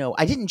says,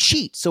 I didn't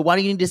cheat. So why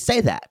do you need to say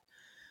that?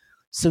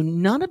 So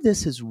none of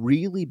this has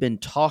really been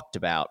talked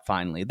about,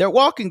 finally. They're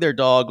walking their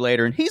dog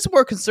later, and he's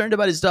more concerned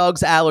about his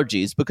dog's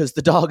allergies because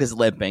the dog is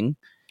limping.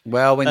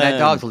 Well, when that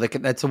dog's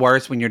licking, that's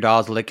worse when your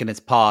dog's licking its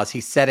paws. He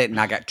said it, and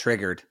I got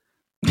triggered.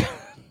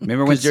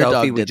 Remember when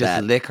Sophie would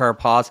just lick her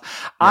paws?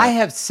 Yeah. I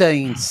have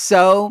seen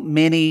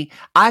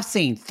I've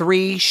seen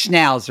 3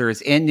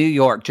 schnauzers in New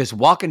York just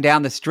walking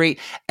down the street,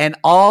 and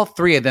all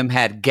 3 of them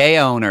had gay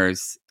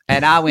owners.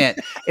 And I went,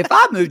 if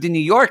I moved to New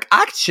York,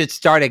 I should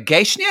start a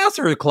gay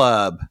schnauzer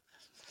club.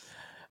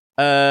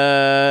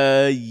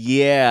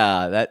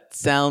 Yeah, that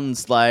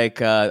sounds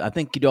like, I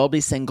think you'd all be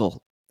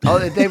single. Oh,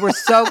 they were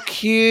so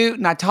cute.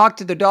 And I talked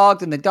to the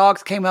dogs, and the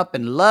dogs came up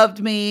and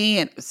loved me.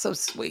 And it was so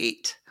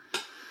sweet.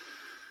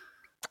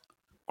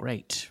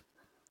 Great.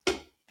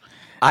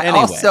 Never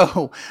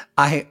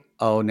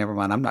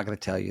mind. I'm not going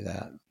to tell you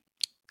that.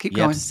 Keep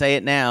going. You have to say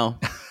it now.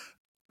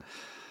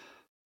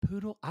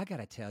 Poodle, I got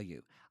to tell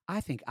you,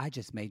 I think I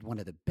just made one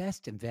of the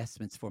best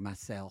investments for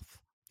myself.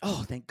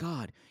 Oh, thank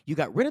God. You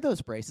got rid of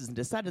those braces and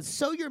decided to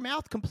sew your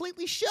mouth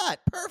completely shut.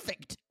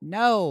 Perfect.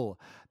 No,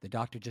 the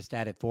doctor just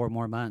added 4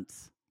 more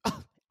months.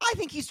 Oh, I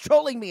think he's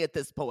trolling me at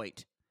this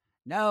point.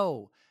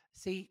 No.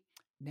 See,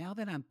 now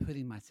that I'm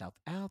putting myself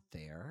out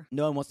there.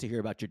 No one wants to hear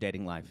about your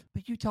dating life.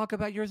 But you talk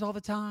about yours all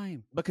the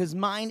time. Because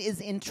mine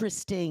is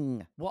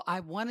interesting. Well,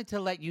 I wanted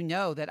to let you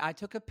know that I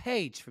took a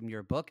page from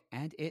your book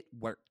and it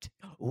worked.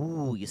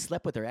 Ooh, you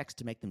slept with their ex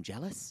to make them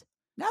jealous?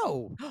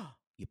 No.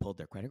 You pulled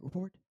their credit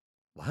report?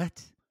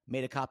 What?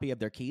 Made a copy of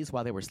their keys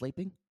while they were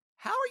sleeping?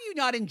 How are you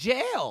not in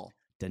jail?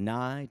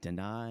 Deny,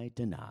 deny,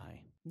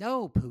 deny.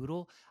 No,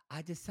 Poodle.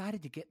 I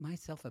decided to get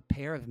myself a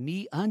pair of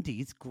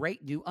MeUndies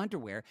great new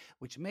underwear,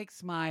 which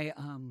makes my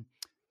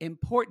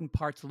important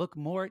parts look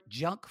more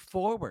junk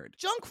forward.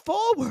 Junk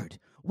forward?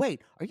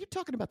 Wait, are you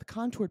talking about the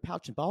contoured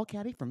pouch and ball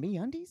caddy from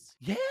MeUndies?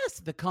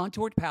 Yes, the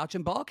contoured pouch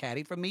and ball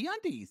caddy from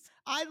MeUndies.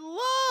 I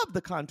love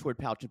the contoured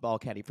pouch and ball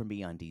caddy from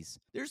MeUndies.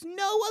 There's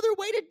no other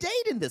way to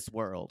date in this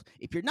world.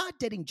 If you're not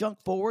dating junk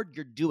forward,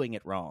 you're doing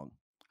it wrong.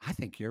 I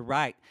think you're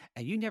right.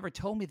 And you never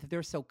told me that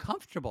they're so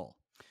comfortable.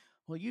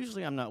 Well,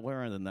 usually I'm not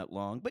wearing them that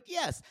long, but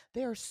yes,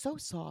 they are so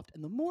soft,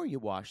 and the more you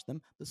wash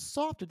them, the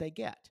softer they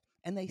get.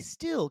 And they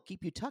still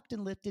keep you tucked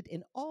and lifted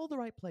in all the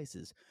right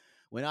places.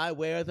 When I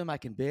wear them, I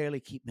can barely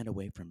keep men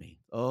away from me.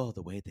 Oh,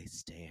 the way they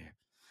stare.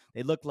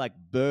 They look like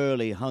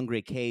burly,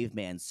 hungry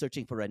cavemen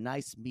searching for a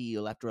nice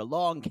meal after a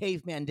long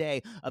caveman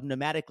day of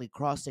nomadically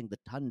crossing the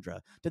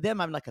tundra. To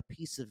them, I'm like a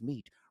piece of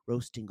meat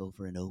roasting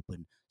over an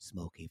open,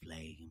 smoky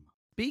flame.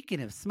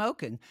 Speaking of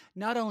smoking,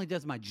 not only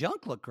does my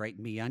junk look great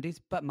in MeUndies,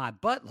 but my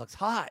butt looks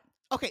hot.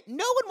 Okay,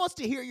 no one wants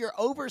to hear your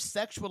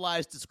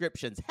over-sexualized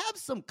descriptions. Have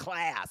some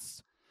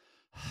class.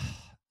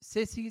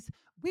 Sissies,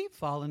 we've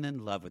fallen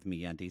in love with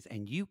MeUndies,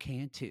 and you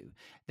can too.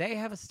 They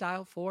have a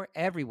style for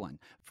everyone.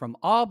 From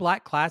all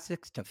black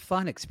classics to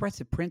fun,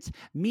 expressive prints,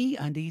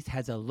 MeUndies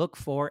has a look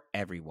for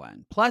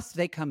everyone. Plus,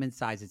 they come in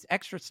sizes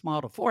extra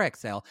small to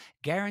 4XL,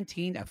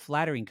 guaranteeing a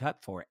flattering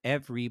cut for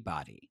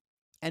everybody.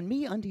 And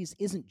MeUndies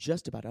isn't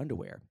just about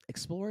underwear.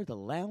 Explore the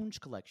Lounge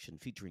collection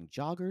featuring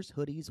joggers,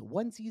 hoodies,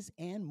 onesies,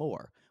 and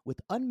more.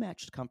 With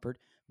unmatched comfort,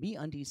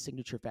 MeUndies'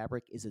 signature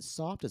fabric is as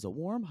soft as a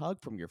warm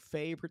hug from your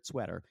favorite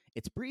sweater.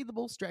 It's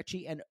breathable,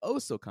 stretchy, and oh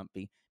so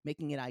comfy,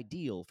 making it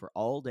ideal for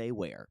all-day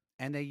wear.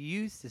 And they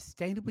use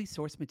sustainably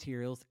sourced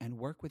materials and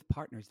work with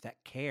partners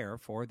that care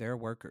for their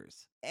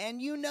workers.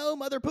 And you know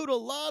Mother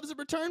Poodle loves a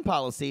return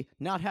policy.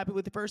 Not happy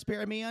with the first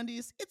pair of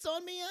MeUndies? It's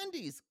on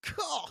MeUndies.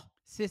 Cool.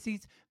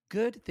 Sissies,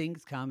 good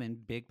things come in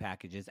big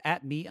packages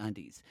at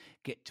MeUndies.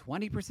 Get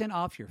 20%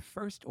 off your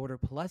first order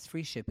plus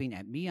free shipping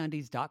at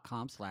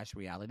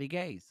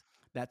MeUndies.com/realitygaze.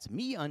 That's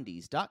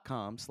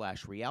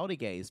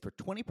MeUndies.com/realitygaze for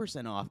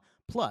 20% off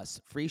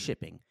plus free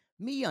shipping.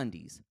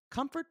 MeUndies,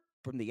 comfort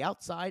from the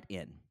outside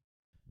in.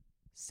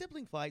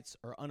 Sibling fights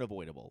are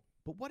unavoidable,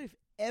 but what if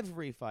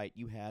every fight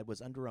you had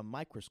was under a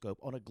microscope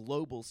on a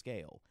global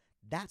scale?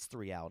 That's the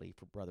reality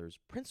for brothers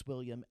Prince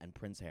William and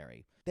Prince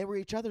Harry. They were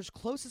each other's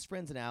closest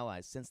friends and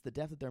allies since the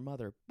death of their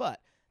mother,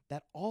 but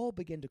that all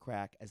began to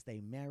crack as they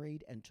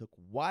married and took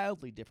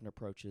wildly different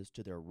approaches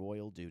to their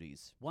royal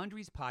duties.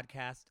 Wondery's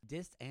podcast,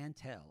 Dis and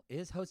Tell,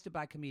 is hosted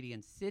by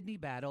comedians Sydney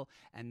Battle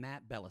and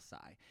Matt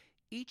Belisai.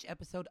 Each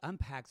episode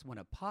unpacks one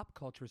of pop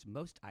culture's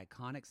most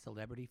iconic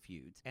celebrity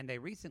feuds, and they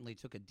recently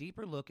took a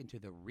deeper look into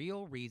the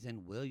real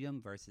reason William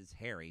versus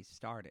Harry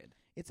started.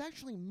 It's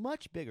actually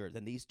much bigger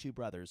than these two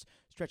brothers,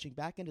 stretching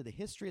back into the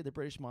history of the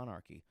British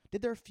monarchy.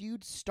 Did their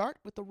feud start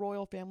with the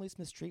royal family's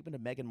mistreatment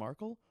of Meghan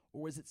Markle,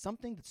 or was it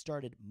something that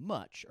started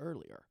much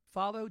earlier?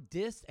 Follow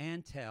Dis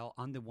and Tell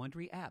on the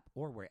Wondery app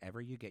or wherever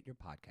you get your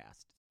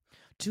podcasts.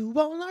 To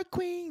all our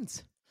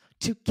queens,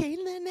 to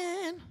Caitlin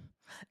and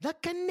the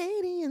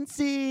Canadian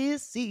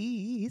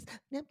sissies.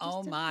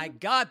 Oh my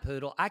God,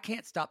 Poodle. I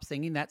can't stop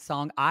singing that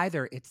song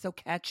either. It's so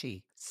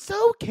catchy.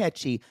 So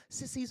catchy.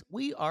 Sissies,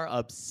 we are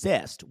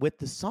obsessed with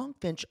the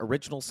Songfinch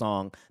original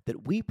song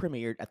that we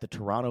premiered at the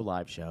Toronto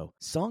Live Show.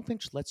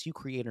 Songfinch lets you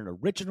create an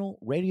original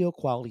radio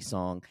quality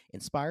song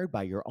inspired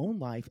by your own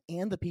life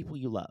and the people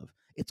you love.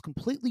 It's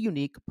completely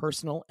unique,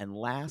 personal, and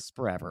lasts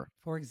forever.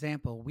 For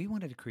example, we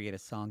wanted to create a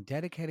song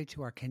dedicated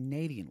to our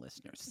Canadian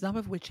listeners, some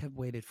of which have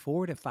waited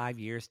 4 to 5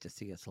 years to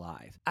see us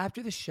live.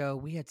 After the show,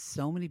 we had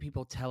so many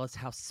people tell us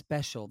how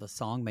special the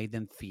song made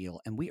them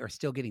feel, and we are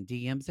still getting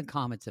DMs and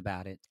comments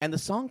about it. And the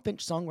Songfinch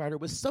songwriter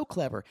was so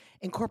clever,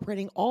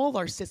 incorporating all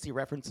our sissy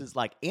references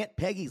like Aunt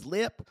Peggy's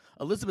Lip,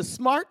 Elizabeth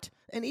Smart,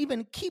 and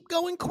even Keep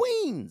Going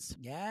Queens.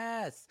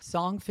 Yes.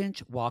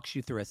 Songfinch walks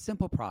you through a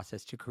simple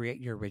process to create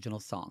your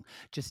original song.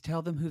 Just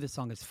tell them who the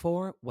song is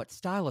for, what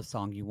style of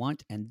song you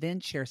want, and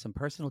then share some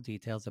personal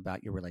details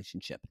about your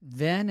relationship.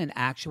 Then an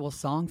actual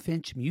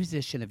Songfinch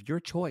musician of your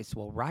choice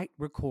will write,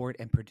 record,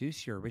 and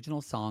produce your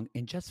original song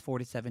in just 4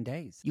 to 7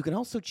 days. You can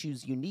also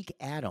choose unique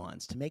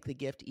add-ons to make the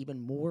gift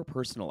even more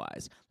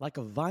personalized, like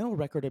a vinyl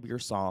record of your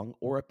song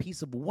or a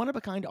piece of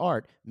one-of-a-kind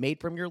art made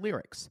from your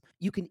lyrics.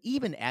 You can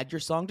even add your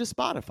song to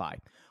Spotify.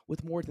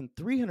 With more than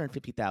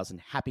 350,000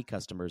 happy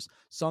customers,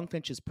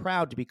 Songfinch is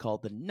proud to be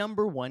called the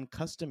 #1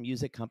 custom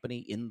music company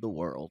in the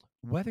world.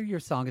 Whether your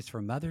song is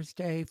for Mother's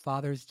Day,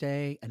 Father's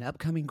Day, an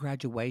upcoming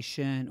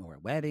graduation, or a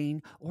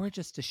wedding, or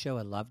just to show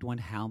a loved one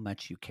how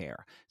much you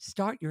care,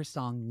 start your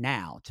song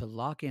now to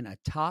lock in a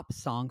top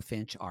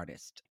Songfinch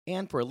artist.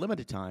 And for a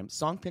limited time,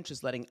 Songfinch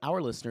is letting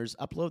our listeners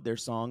upload their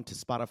song to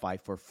Spotify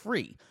for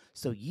free,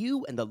 so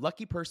you and the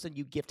lucky person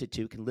you gift it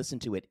to can listen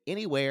to it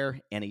anywhere,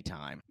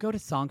 anytime. Go to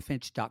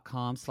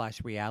songfinch.com/wondery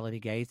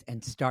facebook.com/realitygaze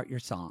and start your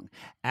song.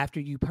 After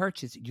you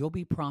purchase, you'll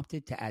be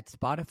prompted to add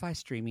Spotify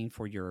streaming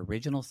for your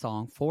original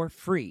song for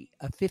free,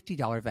 a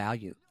 $50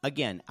 value.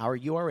 Again, our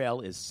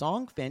URL is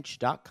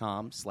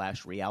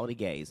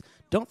songfinch.com/realitygaze.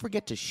 Don't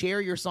forget to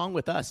share your song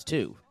with us,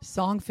 too.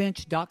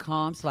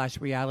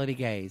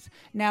 Songfinch.com/realitygaze.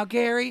 Now,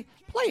 Gary,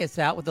 play us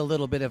out with a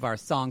little bit of our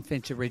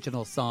Songfinch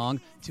original song,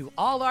 To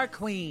All Our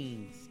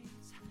Queens.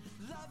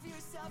 Love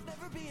yourself,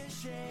 never be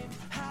ashamed.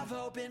 Have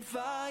hope and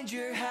find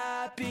your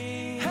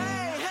happy.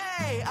 Hey,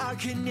 hey, our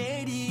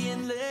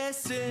Canadian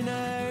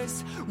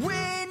listeners. We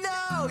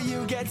know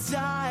you get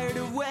tired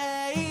of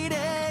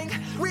waiting.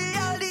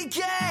 Reality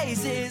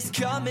Gaze is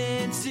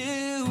coming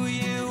to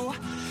you.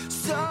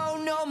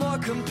 So no more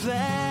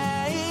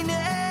complaining.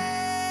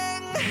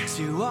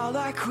 To all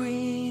our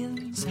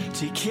queens,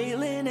 to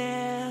Caitlin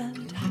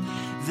and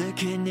the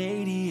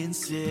Canadian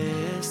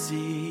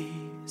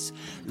sissies.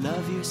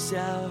 Love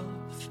yourself,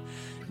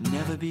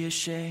 never be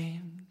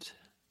ashamed.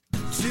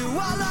 To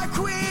all our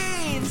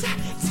queens,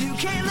 to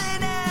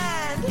Caitlin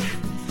and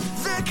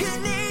the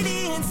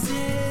Canadian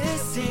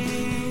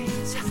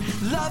sissies.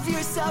 Love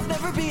yourself,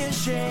 never be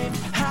ashamed.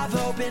 Have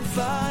hope and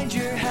find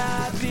your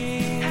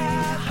happy.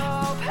 Have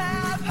hope,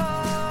 have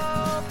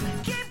hope.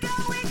 Keep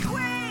going,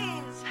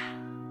 queens.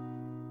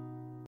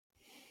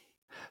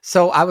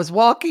 So I was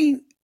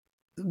walking.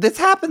 This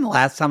happened the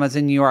last time I was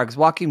in New York. I was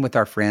walking with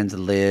our friends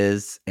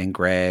Liz and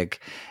Greg,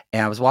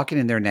 and I was walking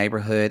in their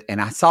neighborhood,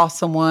 and I saw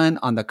someone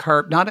on the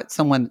curb, not at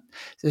someone,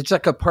 it's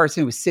like a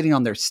person who was sitting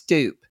on their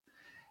stoop.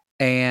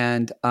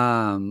 And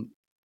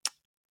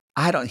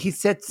he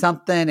said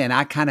something, and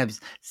I kind of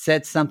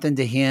said something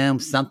to him,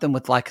 something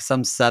with like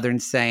some Southern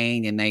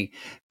saying, and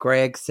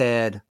Greg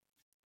said,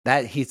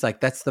 he's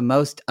like, that's the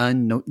most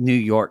un-New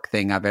York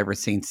thing I've ever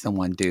seen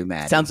someone do,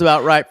 Maddie. Sounds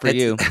about right for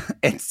you.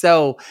 And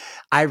so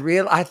I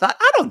thought,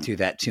 I don't do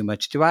that too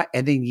much, do I?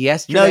 And then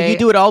yesterday. No, you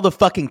do it all the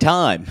fucking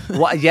time.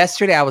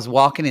 Yesterday I was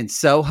walking in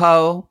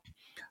Soho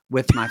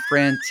with my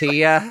friend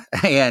Tia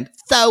and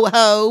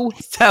Soho.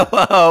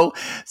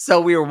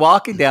 So we were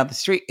walking down the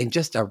street, and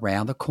just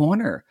around the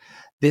corner,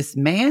 this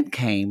man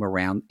came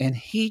around, and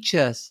he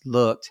just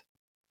looked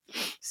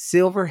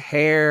silver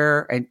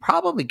hair and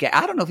probably gay.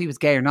 I don't know if he was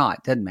gay or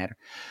not. Doesn't matter.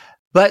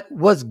 But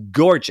was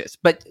gorgeous,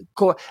 but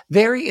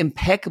very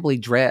impeccably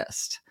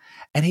dressed.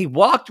 And he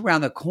walked around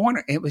the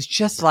corner. It was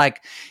just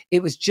like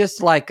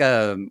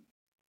a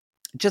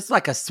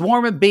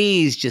swarm of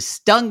bees just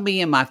stung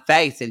me in my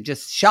face and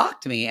just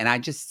shocked me. And I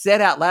just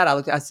said out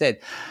loud, I said,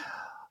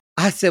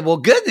 well,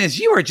 goodness,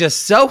 you are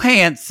just so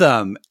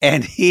handsome.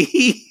 And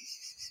he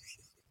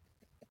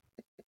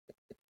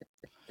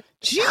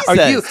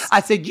Jesus. I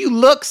said, you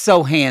look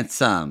so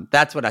handsome.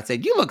 That's what I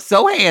said. You look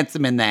so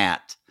handsome in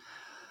that.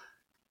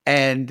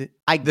 And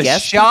I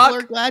guess people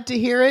are glad to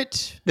hear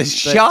it.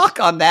 Shock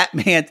on that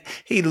man.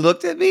 He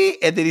looked at me,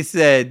 and then he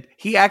said,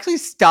 he actually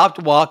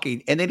stopped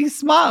walking, and then he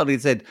smiled. He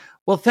said,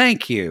 well,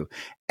 thank you.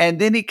 And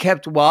then he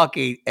kept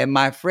walking, and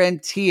my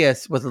friend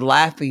Tias was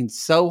laughing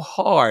so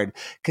hard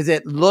because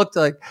it looked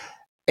like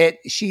it.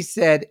 She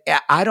said,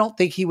 I don't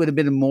think he would have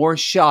been more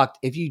shocked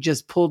if you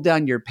just pulled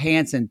down your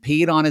pants and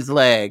peed on his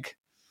leg.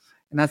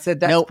 And I said,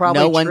 that's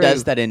probably no true. one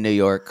does that in New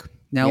York.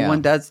 No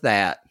one does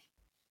that.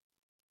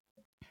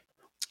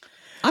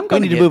 I'm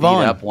going to move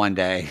on up one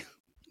day.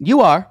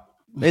 You are.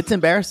 It's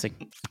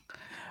embarrassing.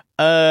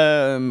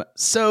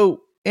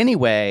 So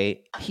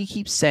anyway, he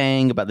keeps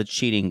saying about the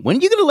cheating. When are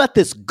you going to let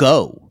this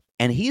go?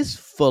 And he's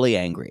fully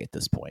angry at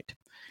this point.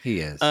 He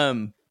is.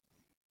 And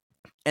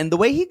the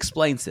way he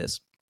explains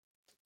this,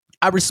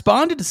 I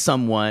responded to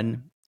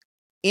someone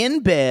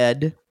in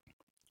bed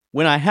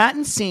when I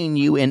hadn't seen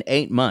you in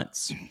 8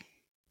 months.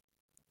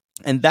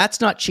 And that's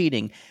not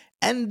cheating.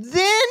 And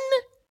then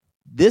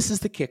this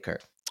is the kicker.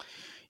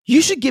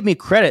 You should give me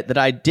credit that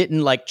I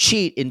didn't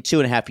cheat in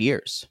 2.5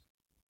 years.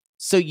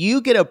 So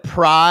you get a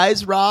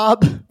prize,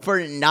 Rob,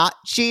 for not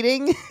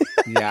cheating?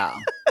 Yeah.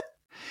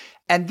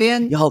 And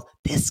then, y'all,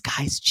 this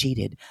guy's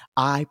cheated.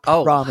 I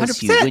promise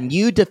 100%. You, when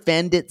you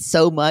defend it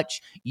so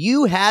much,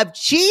 you have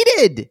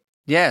cheated.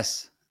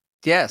 Yes.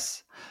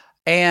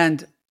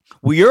 And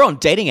well, you're on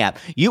dating app.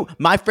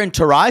 My friend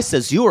Tarai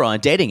says you were on a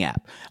dating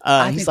app.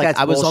 He's like,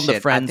 I was on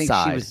the friend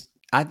side.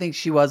 I think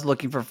she was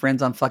looking for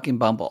friends on fucking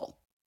Bumble.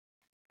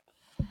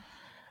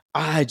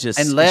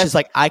 She's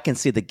like, I can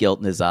see the guilt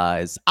in his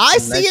eyes. I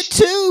see it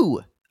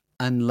too.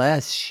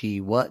 Unless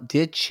she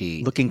did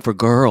cheat. Looking for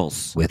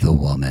girls. With a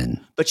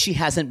woman. But she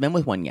hasn't been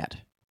with one yet.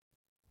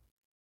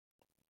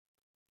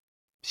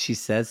 She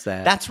says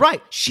that. That's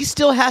right. She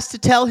still has to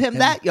tell him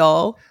that,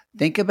 y'all.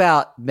 Think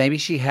about, maybe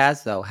she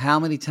has, though. How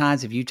many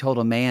times have you told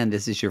a man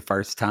this is your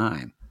first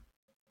time?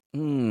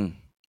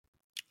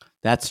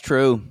 That's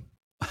true.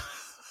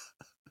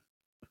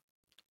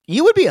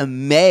 You would be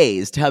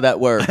amazed how that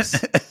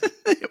works.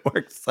 It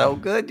works so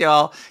good,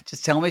 y'all.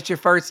 Just tell them it's your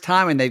first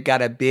time, and they've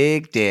got a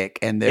big dick,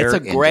 and it's a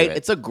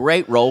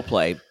great role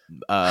play.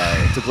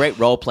 It's a great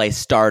role play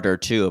starter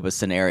too of a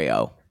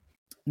scenario.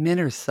 Men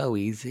are so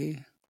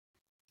easy.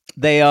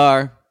 They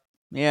are,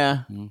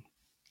 yeah.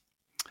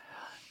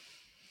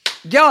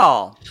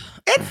 Y'all,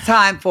 it's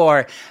time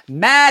for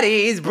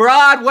Maddie's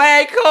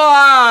Broadway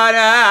Corner.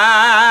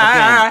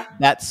 Again,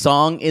 that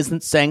song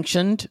isn't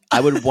sanctioned. I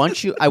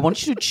want you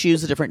to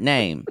choose a different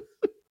name.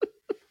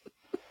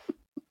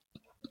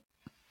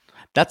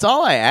 That's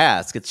all I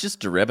ask. It's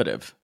just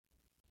derivative.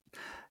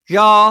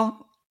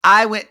 Y'all,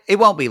 it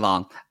won't be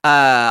long.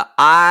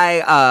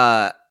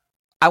 I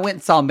went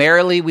and saw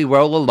Merrily We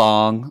Roll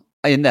Along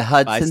in the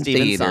Hudson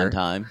Theater.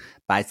 Sondheim.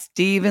 By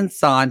Stephen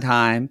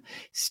Sondheim,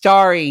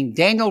 starring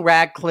Daniel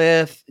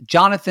Radcliffe,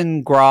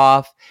 Jonathan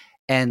Groff,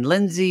 and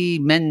Lindsay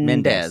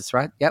Mendez,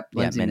 right? Yep,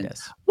 Lindsay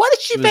Mendez. What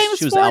is she famous for?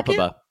 She was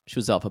Elphaba. She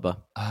was Elphaba.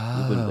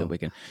 Oh,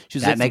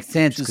 that makes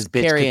sense because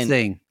bitch could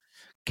sing.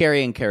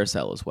 Carrie and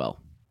Carousel as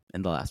well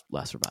in the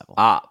last revival.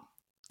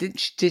 Did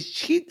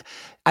she?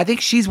 I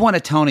think she's won a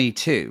Tony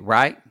too,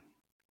 right?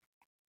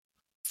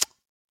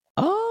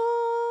 I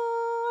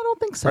don't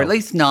think so. Or at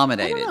least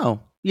nominated. I don't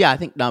know. Yeah, I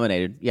think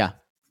nominated. Yeah.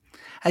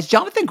 Has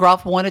Jonathan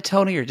Groff won a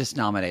Tony or just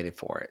nominated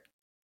for it?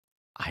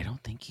 I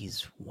don't think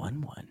he's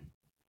won one.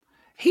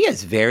 He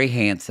is very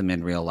handsome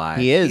in real life.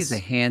 He is. He's a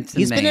handsome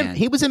man.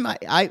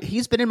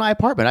 He's been in my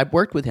apartment. I've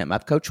worked with him.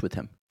 I've coached with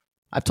him.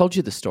 I've told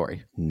you the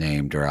story.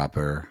 Name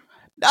dropper.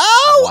 No!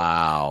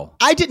 Wow.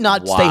 I did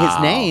not say his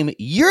name.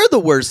 You're the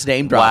worst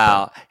name dropper.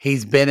 Wow.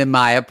 He's been in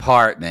my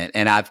apartment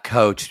and I've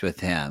coached with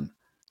him.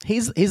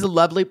 He's a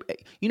lovely.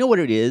 You know what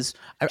it is?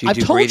 Did you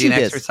do breathing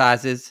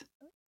exercises?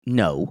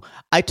 No,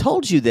 I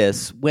told you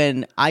this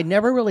when I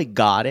never really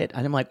got it.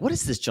 And I'm like, what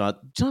is this,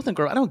 Jonathan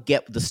Groff? I don't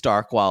get the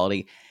star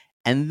quality.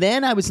 And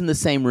then I was in the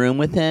same room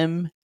with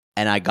him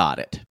and I got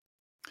it.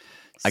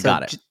 I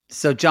got it.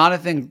 So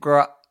Jonathan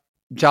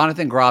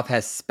Groff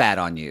has spat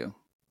on you.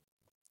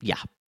 Yeah.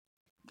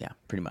 Yeah,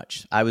 pretty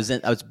much. I was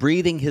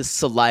breathing his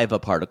saliva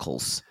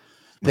particles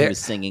when he was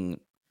singing.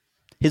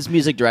 His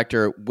music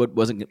director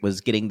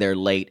was getting there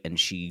late and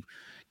she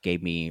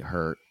gave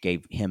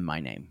him my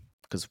name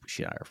because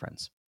she and I are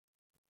friends.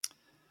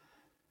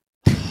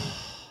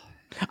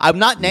 I'm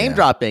not name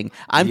dropping.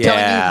 I'm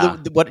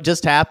telling you what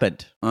just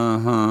happened.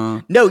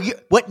 Uh-huh. No,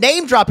 what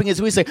name dropping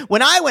is we say,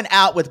 when I went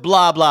out with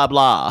blah, blah,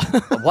 blah.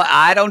 Well,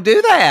 I don't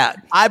do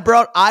that.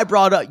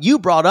 You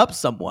brought up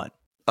someone.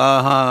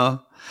 Uh-huh.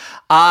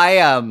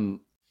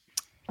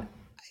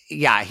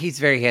 Yeah, he's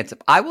very handsome.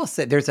 I will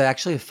say there's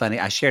actually a funny,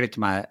 I shared it to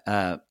my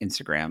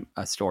Instagram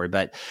story,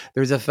 but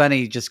there's a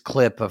funny just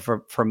clip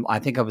from I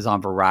think I was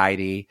on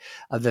Variety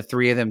of the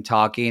three of them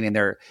talking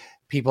and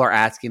people are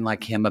asking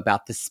like him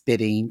about the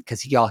spitting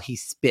because he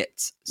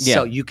spits. Yeah.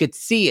 So you could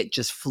see it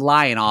just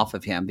flying off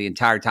of him the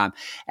entire time.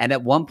 And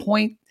at one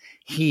point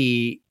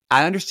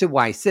I understood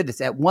why he said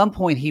this. At one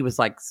point he was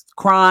like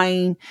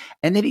crying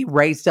and then he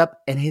raised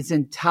up and his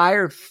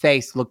entire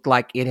face looked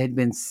like it had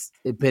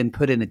been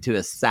put into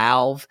a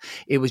salve.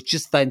 It was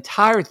just the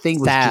entire thing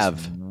was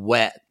just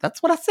wet.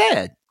 That's what I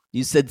said.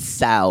 You said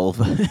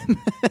salve.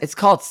 It's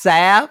called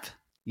salve?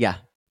 Yeah.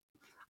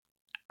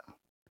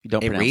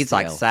 It reads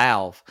like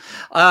salve.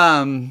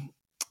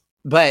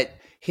 But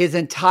his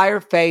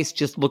entire face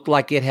just looked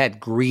like it had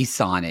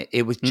grease on it.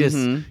 It was just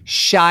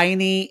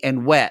shiny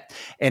and wet.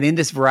 And in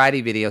this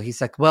Variety video,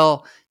 he's like,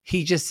 well,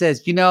 he just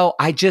says,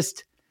 I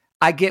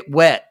get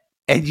wet.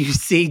 And you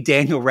see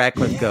Daniel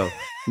Radcliffe go,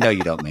 no,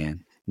 you don't,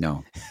 man.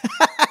 No.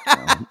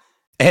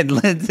 And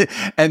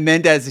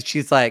Mendez,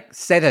 she's like,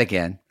 say that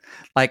again.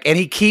 Like, and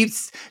he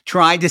keeps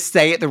trying to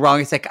say it the wrong.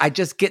 He's like, I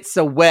just get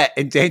so wet.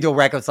 And Daniel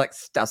Radcliffe's like,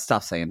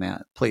 stop saying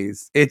that,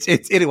 please.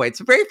 Anyway, it's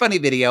a very funny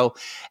video.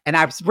 And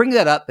I bring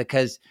that up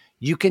because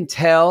you can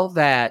tell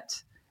that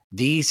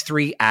these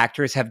three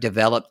actors have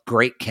developed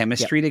great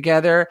chemistry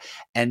together.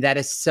 And that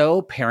is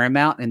so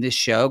paramount in this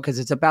show because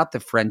it's about the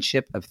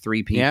friendship of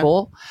three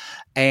people.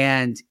 Yeah.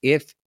 And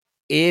if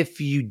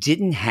you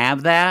didn't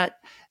have that,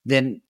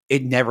 then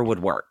it never would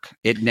work.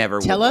 It never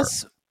would work. Tell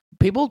us, a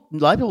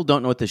lot of people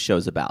don't know what this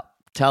show's about.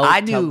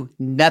 I knew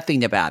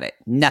nothing about it.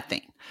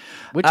 Nothing.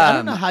 Which I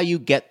don't know how you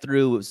get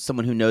through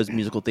someone who knows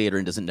musical theater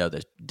and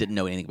didn't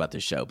know anything about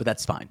this show, but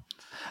that's fine.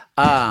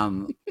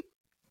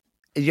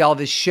 Y'all,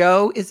 the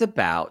show is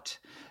about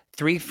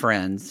three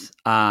friends,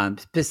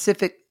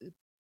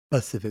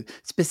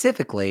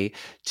 specifically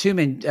two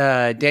men,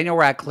 Daniel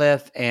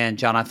Radcliffe and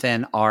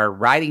Jonathan are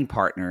writing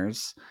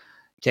partners.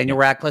 Daniel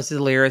Radcliffe is a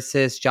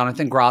lyricist.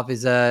 Jonathan Groff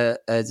is a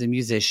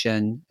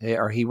musician,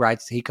 or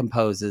he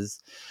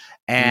composes.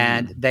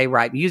 And they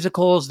write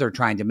musicals. They're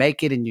trying to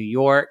make it in New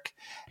York.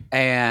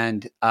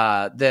 And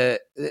the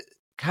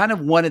kind of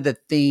one of the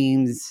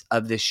themes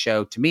of this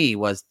show to me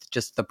was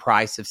just the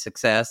price of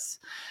success.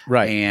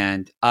 Right.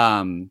 And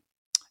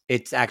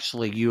it's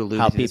actually, you alluded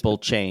how to people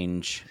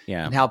change.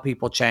 Yeah. And how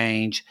people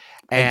change.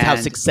 And how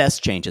success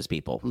changes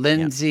people.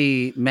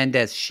 Lindsay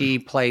Mendez, she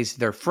plays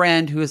their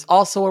friend who is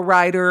also a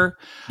writer.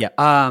 Yeah.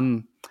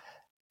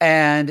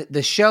 And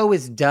the show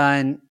is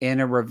done in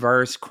a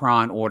reverse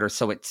chron order.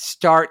 So it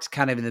starts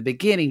kind of in the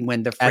beginning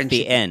when the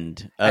friendship... At the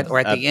end.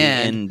 The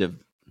end of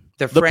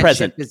the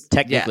present.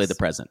 Technically the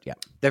present, yeah.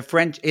 The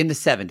French in the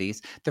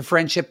 70s. The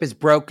friendship is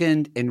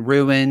broken and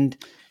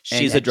ruined.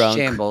 She's a drunk.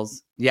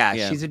 Shambles.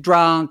 Yeah, she's a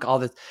drunk. All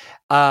this.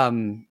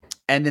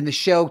 and then the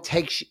show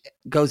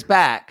goes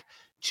back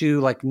to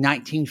like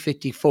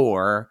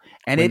 1954,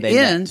 and it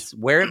ends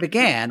where it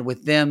began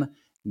with them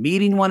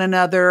meeting one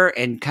another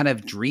and kind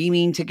of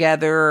dreaming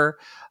together.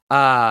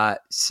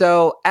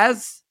 So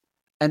as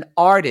an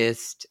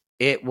artist,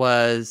 it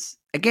was,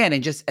 again,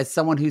 and just as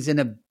someone who's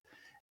in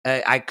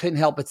I couldn't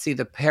help but see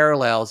the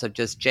parallels of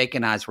just Jake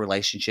and I's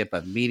relationship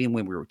of meeting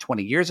when we were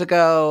 20 years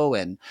ago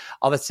and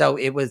all that. So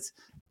it was,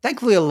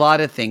 thankfully, a lot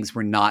of things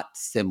were not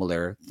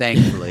similar,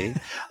 thankfully.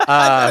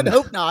 I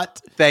hope not.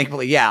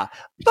 Thankfully, yeah.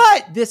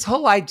 But this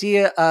whole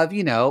idea of,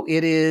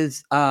 it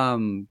is,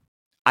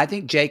 I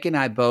think Jake and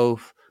I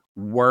both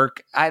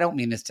work, I don't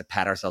mean this to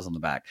pat ourselves on the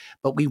back,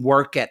 but we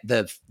work at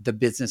the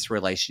business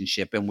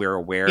relationship, and we're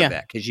aware of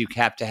that because you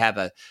have to have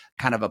a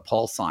kind of a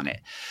pulse on it.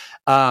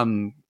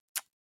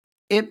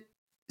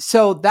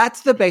 So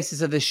that's the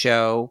basis of the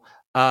show.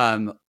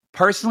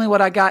 Personally,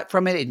 what I got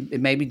from it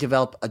made me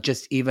develop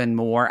just even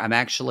more. I'm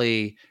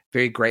actually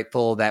very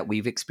grateful that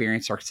we've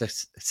experienced our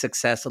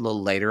success a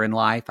little later in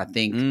life. I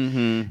think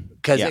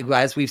because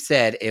as we've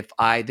said,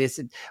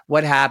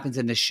 what happens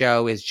in the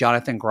show is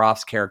Jonathan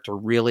Groff's character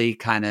really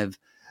kind of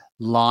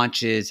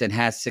launches and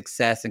has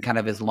success and kind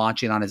of is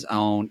launching on his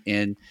own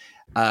and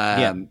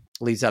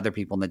leaves other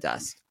people in the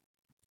dust.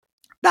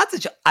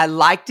 I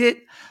liked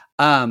it.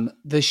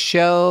 The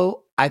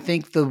show, I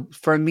think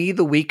for me,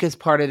 the weakest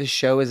part of the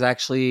show is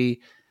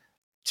actually,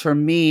 for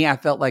me, I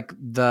felt like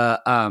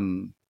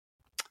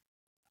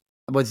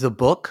was the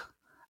book.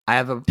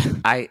 That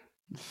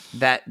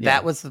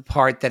was the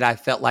part that I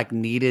felt like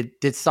needed.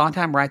 Did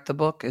Sondheim write the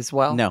book as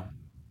well? No.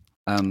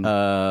 I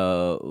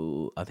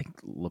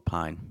think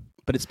Lapine,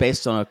 but it's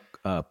based on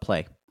a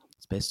play.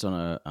 It's based on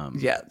a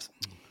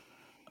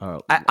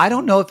I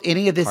don't know if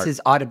any of this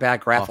is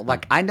autobiographical.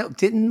 Like I know,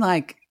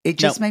 it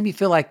just made me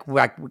feel like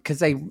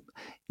because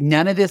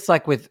none of this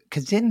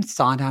because didn't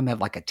Sondheim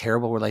have like a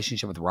terrible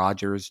relationship with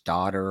Rogers'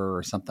 daughter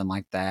or something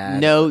like that?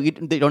 No,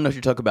 they don't know what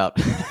you're talking about.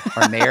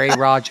 Or Mary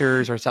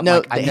Rogers or something.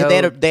 No,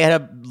 they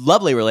had a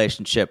lovely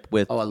relationship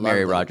with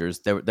Mary Rogers.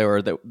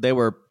 They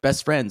were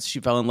best friends. She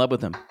fell in love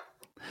with him.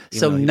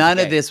 So none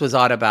of this was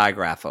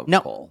autobiographical.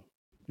 No,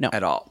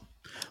 at all.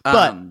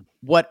 But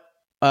what?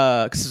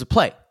 Because it's a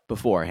play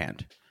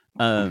beforehand.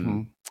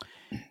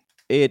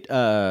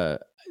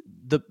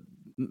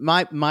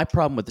 My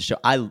problem with the show,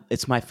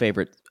 it's my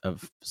favorite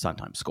of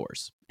Sondheim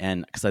scores,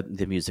 and because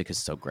the music is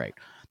so great.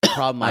 The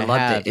problem I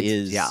have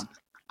is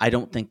I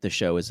don't think the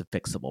show is a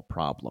fixable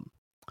problem.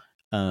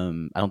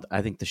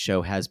 I think the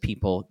show has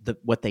people.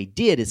 What they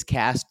did is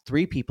cast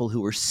 3 people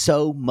who were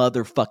so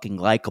motherfucking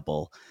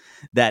likable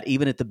that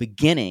even at the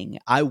beginning,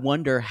 I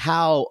wonder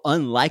how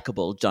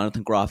unlikable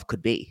Jonathan Groff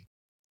could be.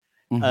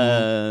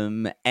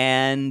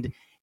 And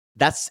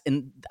that's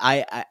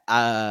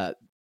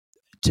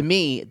to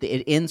me,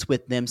 it ends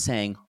with them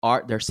saying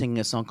they're singing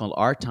a song called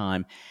 "Our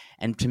Time,"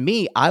 and to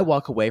me, I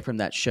walk away from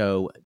that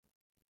show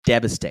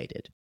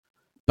devastated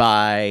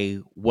by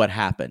what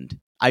happened.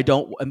 I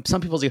don't. Some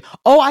people say,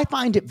 "Oh, I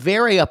find it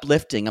very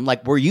uplifting." I'm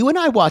like, "Were you and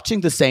I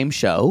watching the same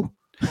show?"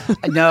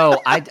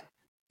 No,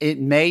 it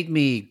made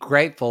me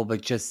grateful, but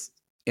just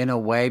in a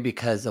way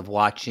because of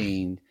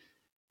watching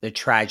the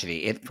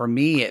tragedy. For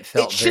me, it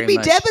felt it should be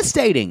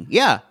devastating.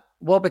 Yeah.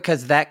 Well,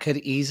 because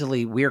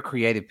we're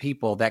creative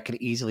people, that could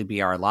easily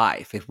be our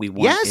life if we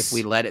want, if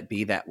we let it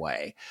be that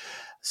way.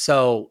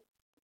 So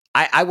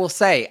I will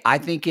say, I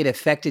think it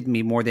affected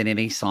me more than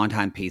any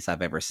Sondheim piece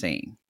I've ever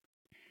seen.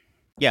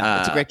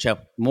 Yeah, it's a great show.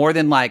 More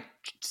than like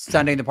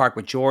Sunday in the Park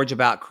with George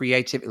about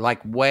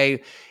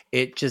creativity,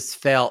 it just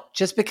felt,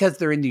 just because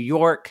they're in New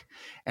York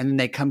and then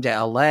they come to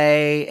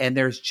LA and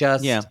there's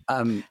just,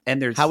 and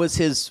there's. How was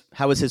his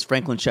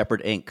Franklin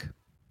Shepherd Inc.?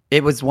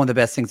 It was one of the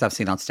best things I've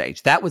seen on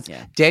stage. That was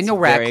Daniel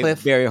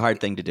Radcliffe. Very, very hard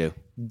thing to do.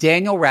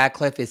 Daniel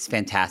Radcliffe is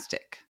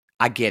fantastic.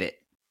 I get it.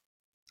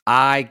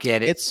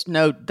 Is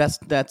that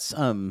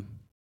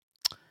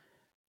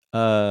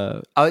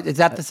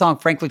the song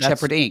Franklin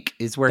Shepherd Inc.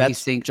 is where he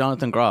sings?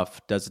 Jonathan Groff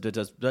does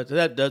buzz.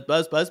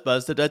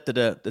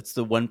 That's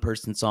the one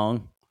person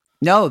song.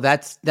 No,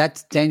 that's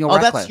Daniel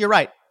Radcliffe. You're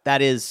right.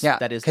 That is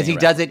because he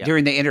does it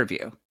during the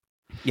interview.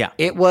 Yeah,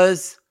 it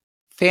was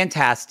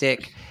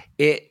fantastic.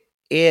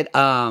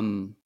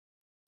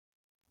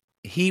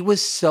 He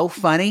was so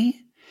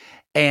funny,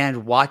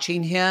 and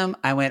watching him,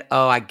 I went,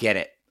 "Oh, I get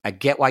it. I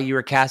get why you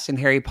were casting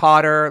Harry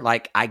Potter.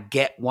 Like, I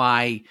get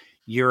why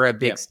you're a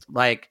big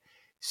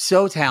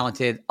so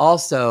talented."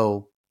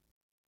 Also,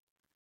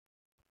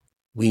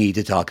 we need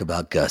to talk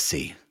about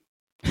Gussie.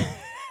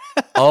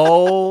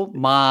 Oh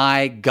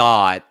my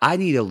God. I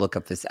need to look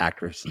up this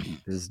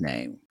actress's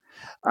name.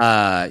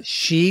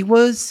 She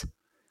was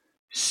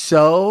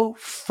so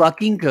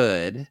fucking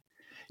good.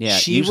 Yeah,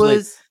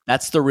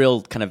 that's the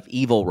real kind of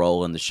evil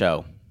role in the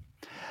show.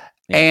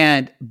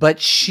 Yeah.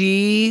 But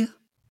you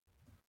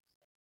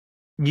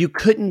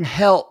couldn't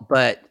help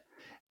but,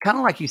 kind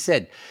of like you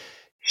said,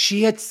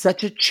 she had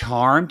such a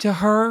charm to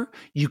her.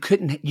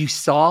 You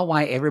saw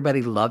why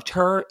everybody loved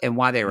her and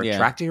why they were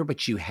attracted to her,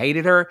 but you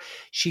hated her.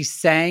 She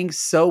sang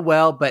so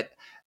well, but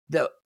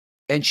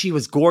and she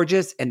was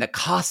gorgeous, and the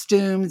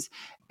costumes,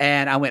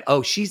 and I went,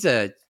 oh, she's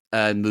a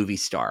movie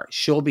star.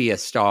 She'll be a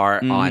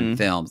star on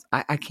films.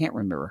 I can't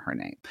remember her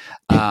name.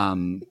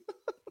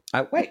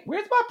 Wait,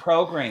 where's my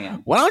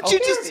program? Why don't you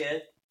just?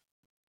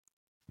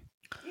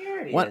 Here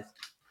it is.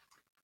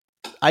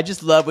 I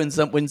just love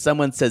when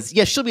someone says,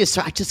 "Yeah, she'll be a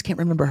star." I just can't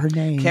remember her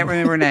name. Can't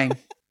remember her name.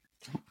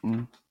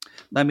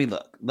 Let me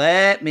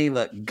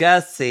look.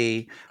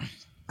 Gussie.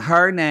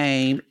 Her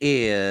name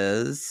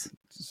is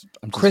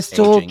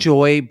Crystal aging.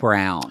 Joy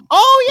Brown.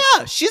 Oh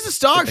yeah, she's a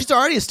star. She's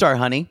already a star,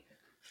 honey.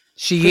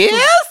 She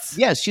is?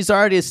 Yes, she's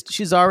already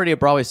a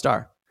Broadway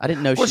star. I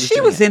didn't know she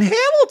was in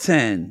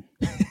Hamilton.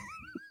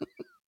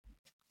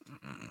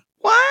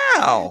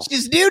 Wow.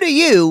 She's new to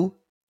you.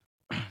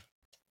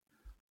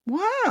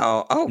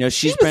 Wow. Oh, no,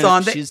 she was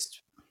on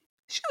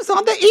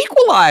the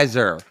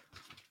Equalizer.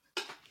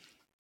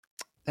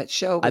 That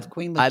show with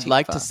Queen Latifah. I'd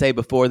like to say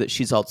before that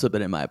she's also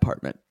been in my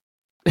apartment.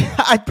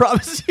 I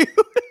promise you.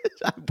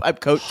 I've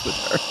coached with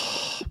her.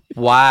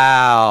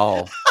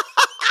 Wow.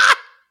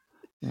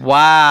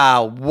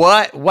 Wow.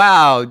 What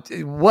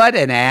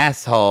an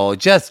asshole.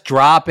 Just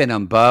dropping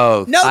them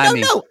both.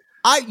 No.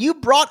 You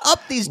brought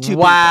up these two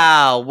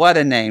Wow. People. What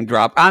a name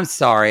drop. I'm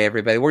sorry,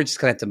 everybody. We're just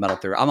going to have to muddle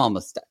through. I'm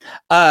almost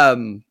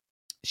done.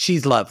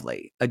 She's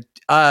lovely.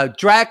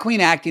 Drag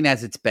queen acting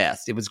at its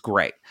best. It was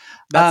great.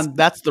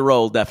 That's the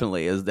role,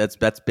 definitely.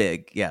 That's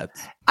big. Yeah.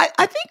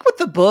 I think with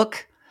the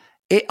book,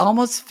 it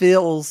almost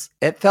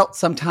felt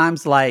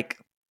sometimes like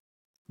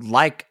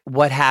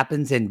what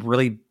happens in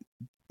really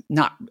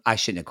I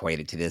shouldn't equate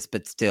it to this,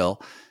 but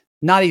still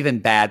not even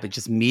bad, but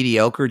just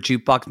mediocre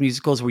jukebox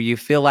musicals where you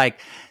feel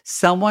like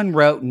someone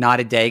wrote Not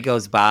a Day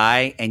Goes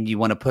By and you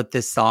want to put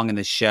this song in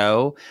the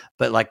show.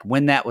 But like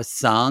when that was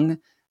sung,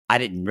 I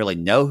didn't really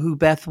know who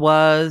Beth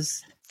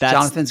was.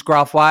 Jonathan's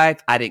Groff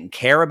wife. I didn't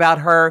care about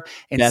her.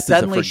 And Beth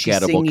suddenly is a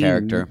forgettable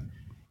character.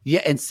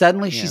 Yeah, and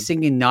suddenly she's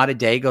singing "Not a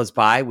Day Goes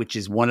By," which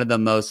is one of the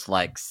most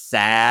like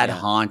sad,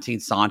 haunting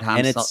songs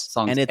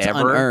ever.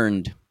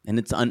 Unearned, and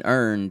it's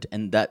unearned,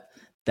 and that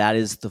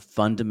is the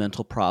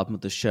fundamental problem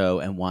with the show,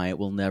 and why it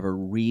will never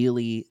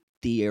really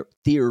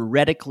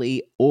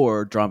theoretically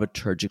or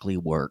dramaturgically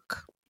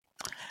work.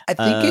 I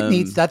think it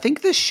needs. I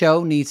think the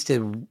show needs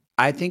to.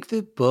 I think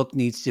the book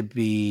needs to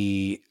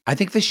be. I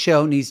think the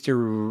show needs to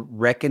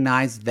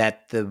recognize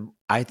that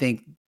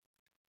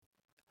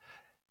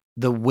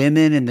the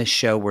women in the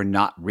show were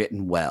not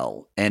written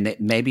well, and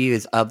it maybe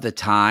is of the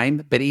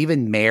time, but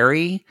even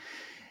Mary,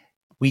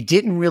 we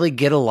didn't really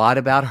get a lot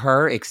about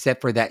her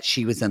except for that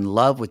she was in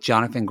love with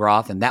Jonathan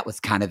Groff, and that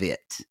was kind of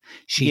it.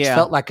 She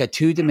felt like a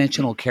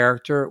two-dimensional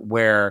character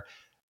where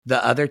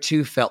the other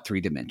two felt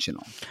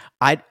three-dimensional.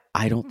 I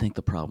don't think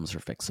the problems are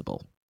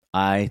fixable.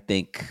 I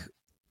think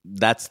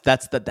that's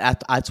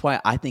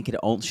why I think it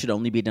should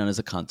only be done as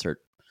a concert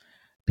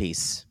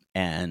piece,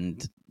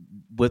 and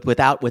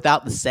without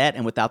the set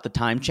and without the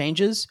time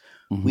changes,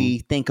 we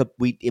think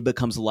it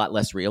becomes a lot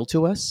less real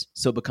to us.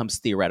 So it becomes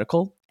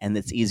theoretical, and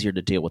it's easier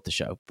to deal with the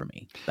show for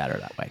me. Better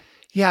that way.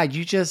 Yeah,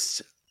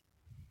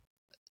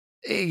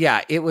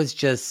 it was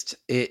just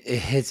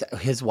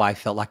his wife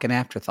felt like an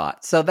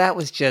afterthought. So that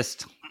was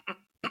just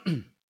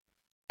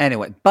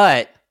anyway.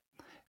 But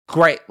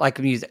great, like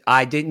the music.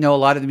 I didn't know a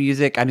lot of the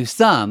music. I knew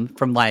some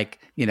from like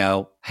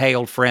Hey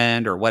Old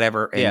Friend or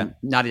whatever. And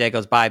Not a Day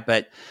Goes By,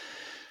 but.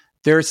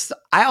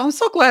 I'm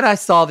so glad I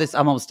saw this.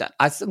 I'm almost done.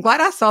 I'm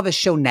glad I saw this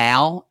show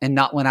now and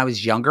not when I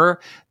was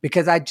younger,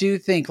 because I do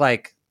think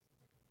like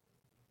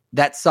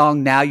that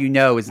song Now You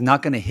Know is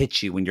not going to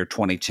hit you when you're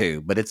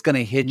 22, but it's going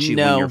to hit you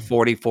when you're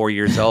 44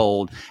 years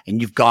old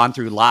and you've gone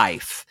through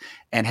life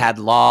and had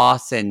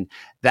loss. And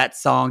that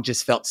song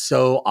just felt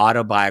so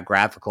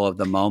autobiographical of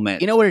the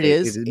moment. You know what it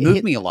is? It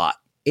moved me a lot.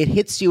 It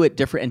hits you in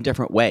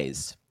different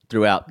ways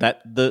throughout.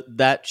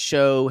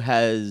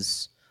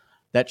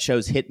 That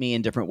show's hit me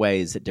in different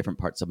ways at different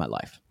parts of my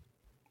life.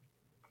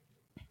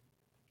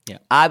 Yeah.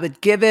 I would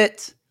give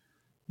it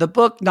the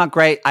book, not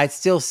great. I'd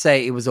still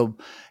say it was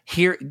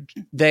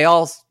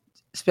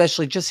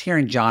especially just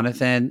hearing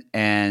Jonathan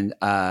and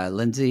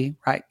Lindsay,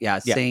 right? Yeah.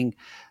 Sing.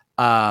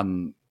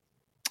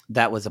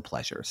 That was a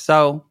pleasure.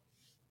 So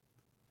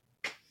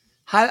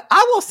I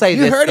will say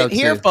you this. You heard it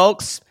here,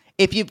 folks.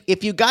 If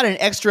you got an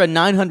extra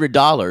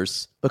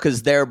 $900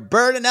 because they're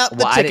burning up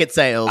the ticket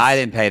sales. I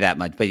didn't pay that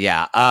much, but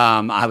yeah,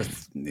 I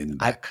was in the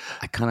back.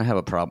 I kind of have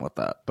a problem with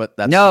that, but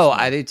that's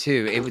I do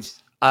too. It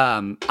was.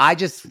 I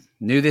just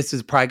knew this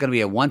was probably going to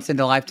be a once in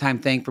a lifetime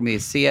thing for me to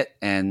see it,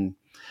 and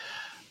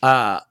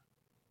I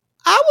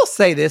will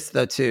say this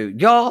though too,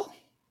 y'all.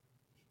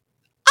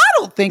 I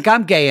don't think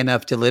I'm gay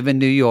enough to live in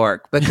New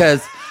York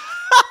because,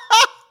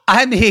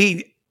 I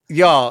mean,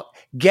 y'all.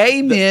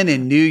 Gay men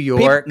in New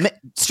York.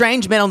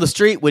 Strange men on the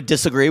street would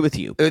disagree with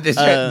you. But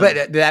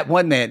that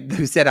one man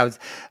who said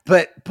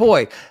but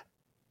boy,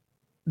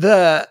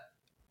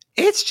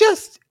 it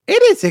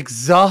is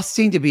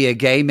exhausting to be a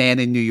gay man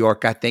in New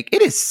York, I think.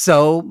 It is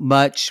so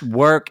much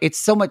work. It's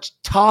so much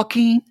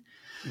talking.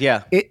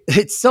 Yeah.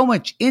 It's so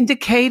much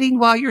indicating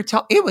while you're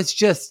talking. It was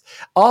just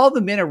all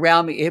the men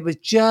around me. It was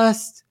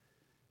just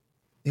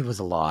It was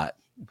a lot.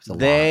 It was a lot.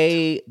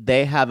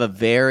 They have a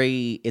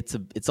very it's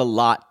a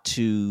lot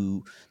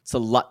to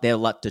they have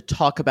a lot to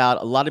talk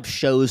about, a lot of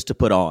shows to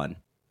put on.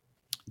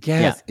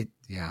 Yes.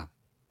 Yeah.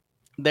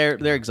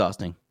 They're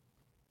exhausting.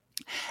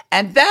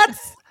 And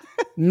that's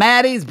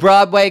Maddie's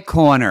Broadway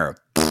Corner.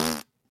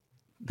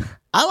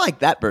 I like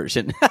that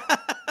version.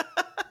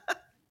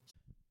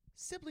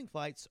 Sibling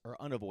fights are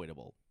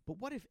unavoidable, but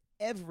what if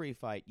every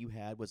fight you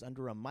had was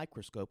under a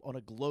microscope on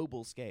a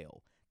global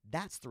scale?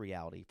 That's the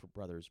reality for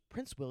brothers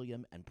Prince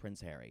William and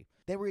Prince Harry.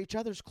 They were each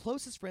other's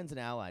closest friends and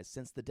allies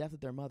since the death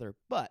of their mother,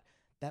 but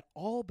that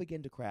all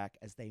began to crack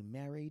as they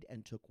married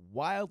and took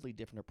wildly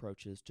different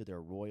approaches to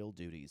their royal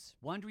duties.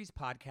 Wondery's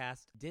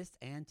podcast, Dis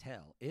and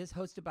Tell, is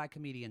hosted by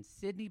comedians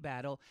Sydney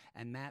Battle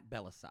and Matt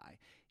Belisai.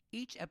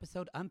 Each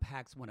episode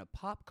unpacks one of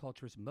pop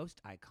culture's most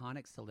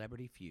iconic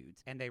celebrity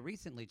feuds, and they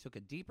recently took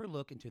a deeper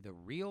look into the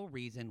real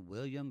reason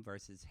William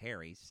versus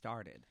Harry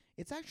started.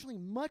 It's actually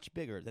much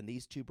bigger than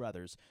these two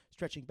brothers,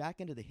 stretching back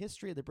into the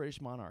history of the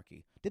British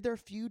monarchy. Did their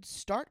feud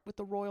start with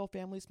the royal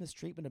family's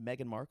mistreatment of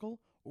Meghan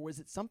Markle, or was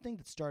it something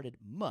that started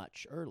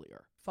much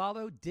earlier?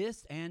 Follow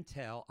Dis and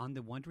Tell on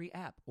the Wondery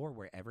app or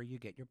wherever you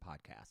get your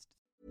podcasts.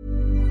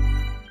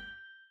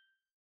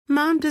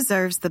 Mom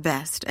deserves the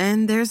best,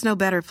 and there's no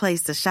better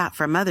place to shop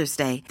for Mother's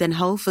Day than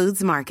Whole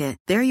Foods Market.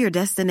 They're your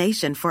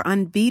destination for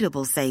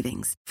unbeatable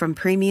savings, from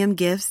premium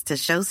gifts to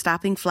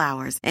show-stopping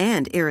flowers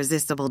and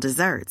irresistible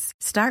desserts.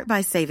 Start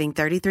by saving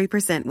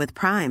 33% with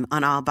Prime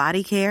on all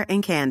body care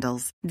and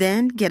candles.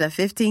 Then get a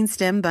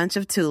 15-stem bunch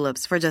of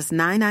tulips for just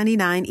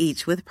 $9.99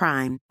 each with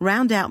Prime.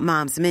 Round out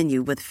Mom's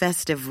menu with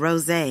festive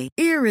rosé,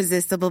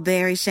 irresistible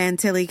berry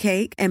chantilly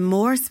cake, and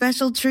more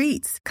special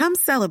treats. Come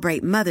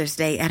celebrate Mother's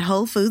Day at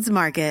Whole Foods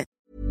Market.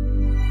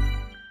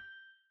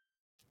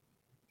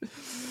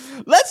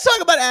 Let's talk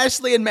about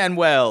Ashley and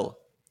Manuel.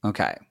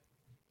 Okay.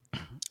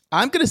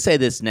 I'm going to say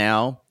this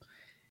now.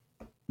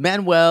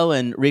 Manuel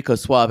and Rico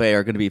Suave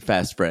are going to be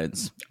fast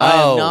friends.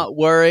 I'm not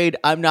worried.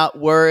 I'm not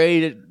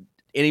worried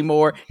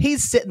anymore.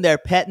 He's sitting there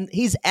petting.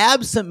 He's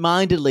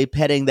absentmindedly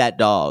petting that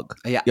dog.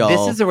 Yeah, y'all.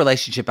 This is a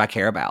relationship I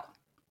care about.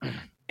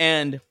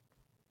 And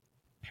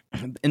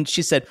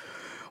she said,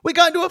 we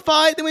got into a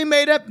fight, then we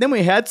made up, then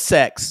we had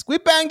sex. We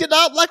banged it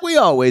out like we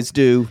always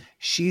do.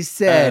 She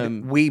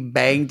said, we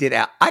banged it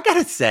out. I got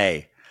to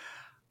say,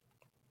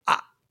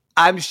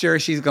 I'm sure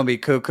she's going to be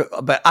cuckoo,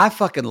 but I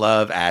fucking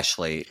love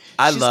Ashley.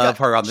 I love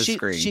her on the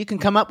screen. She can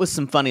come up with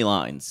some funny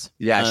lines.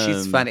 Yeah,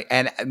 she's funny.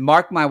 And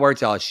mark my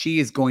words, y'all, she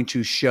is going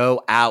to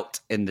show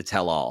out in the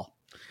tell-all.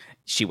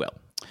 She will.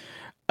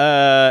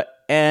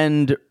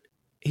 And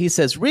he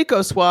says,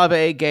 Rico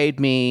Suave gave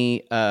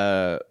me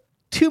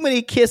too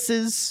many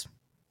kisses.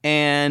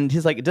 And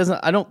he's like, I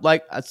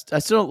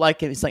still don't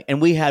like it. He's like,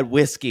 and we had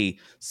whiskey.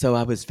 So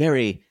I was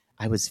very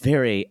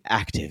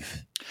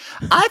active.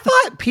 I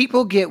thought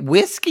people get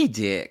whiskey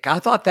dick. I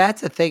thought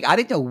that's a thing. I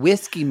didn't know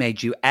whiskey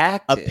made you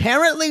active.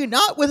 Apparently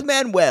not with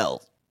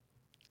Manuel.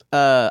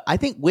 I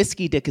think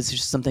whiskey dick is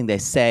just something they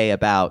say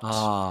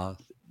about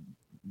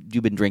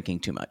you've been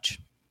drinking too much.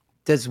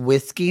 Does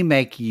whiskey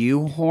make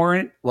you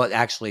horny? Well,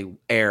 actually,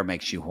 air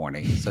makes you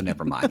horny. So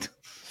never mind.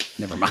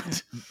 Never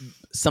mind.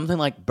 Something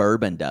like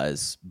bourbon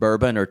does.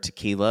 Bourbon or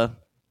tequila.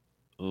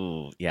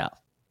 Ooh, yeah.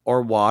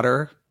 Or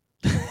water.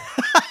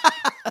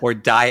 Or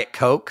Diet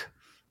Coke.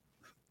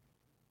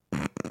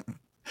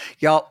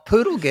 Y'all,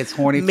 Poodle gets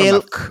horny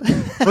milk.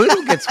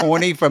 Poodle gets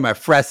horny from a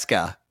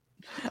Fresca.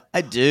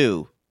 I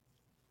do.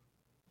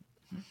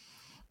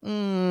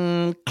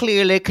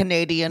 Clearly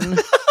Canadian.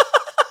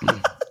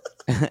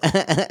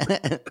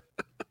 I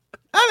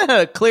haven't had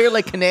a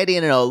Clearly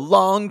Canadian in a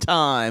long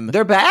time.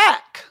 They're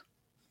back.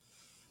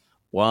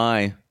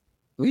 Why?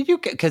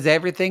 Because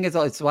everything is,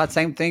 it's the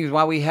same thing as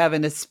why we have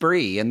an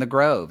Esprit in the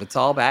Grove. It's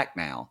all back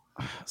now.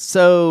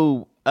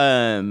 So,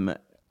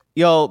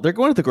 y'all, they're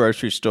going to the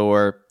grocery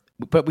store,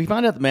 but we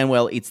find out that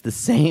Manuel eats the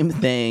same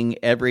thing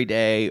every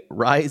day: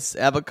 rice,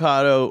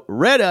 avocado,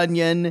 red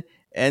onion,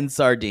 and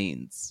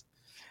sardines.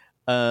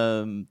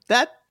 That's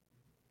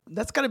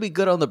got to be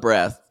good on the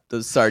breath,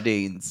 those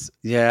sardines.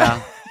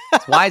 Yeah.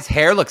 That's why his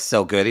hair looks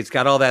so good. He's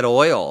got all that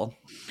oil.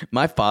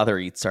 My father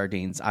eats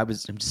sardines.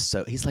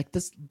 He's like,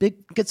 this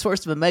good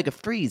source of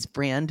omega-3s,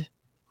 friend.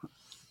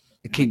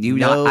 Can you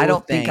not? I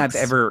don't think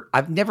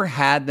I've never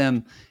had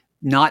them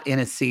not in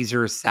a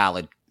Caesar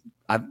salad.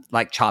 I've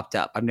like chopped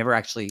up. I've never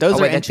actually. Those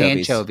are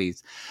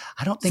anchovies.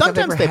 I don't think sometimes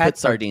I've ever they had put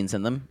sardines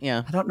in them.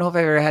 Yeah. I don't know if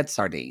I've ever had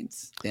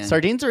sardines. Then.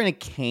 Sardines are in a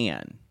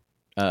can.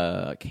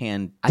 I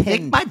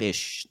think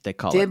fish, they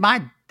call it.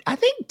 I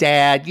think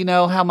Dad, you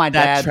know how my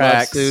dad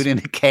loves food in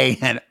a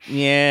can.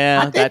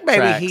 Yeah, I think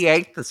maybe he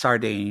ate the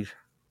sardines.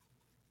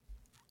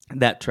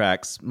 That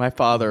tracks. My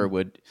father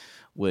would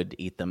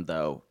eat them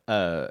though,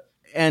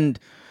 and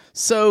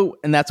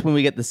that's when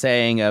we get the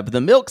saying of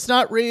the milk's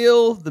not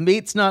real, the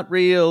meat's not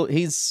real.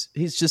 He's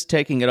just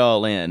taking it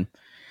all in.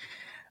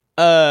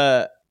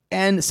 But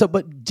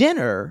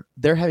dinner,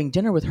 they're having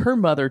dinner with her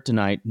mother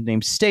tonight,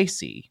 named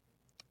Stacy,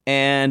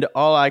 and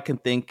all I can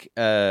think,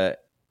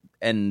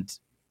 and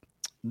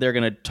they're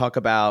going to talk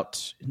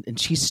about, and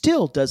she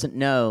still doesn't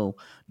know.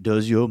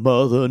 Does your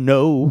mother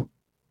know?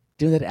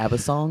 Do you know that ABBA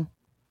song?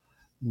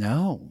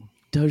 No.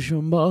 Does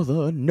your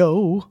mother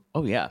know?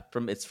 Oh yeah,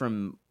 it's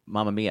from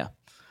Mamma Mia.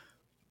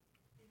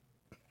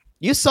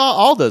 You saw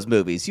all those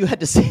movies. You had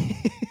to see.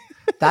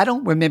 I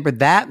don't remember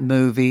that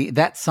movie,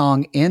 that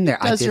song in there.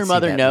 Does Your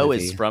Mother Know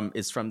is from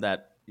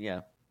that.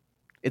 Yeah,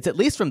 it's at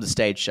least from the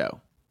stage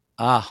show.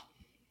 Ah,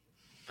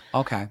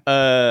 okay.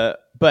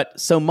 But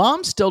so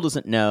mom still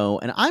doesn't know,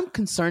 and I'm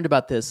concerned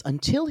about this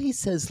until he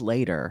says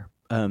later.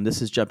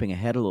 This is jumping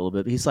ahead a little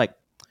bit. But he's like,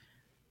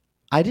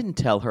 I didn't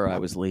tell her I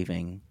was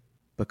leaving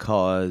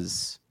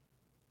because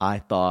I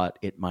thought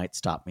it might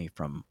stop me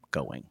from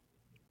going.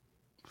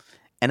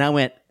 And I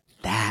went,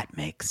 that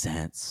makes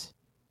sense.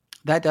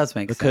 That does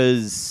make sense.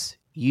 Because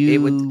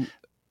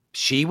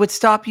she would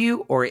stop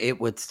you, or it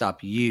would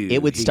stop you.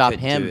 It would stop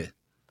him.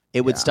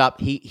 It would stop.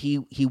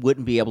 He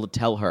wouldn't be able to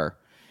tell her,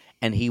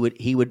 and he wouldn't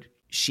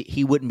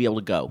be able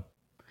to go.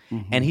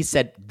 Mm-hmm. And he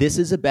said, this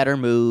is a better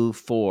move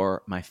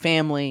for my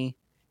family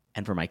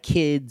and for my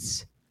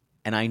kids.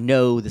 And I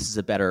know this is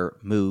a better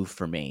move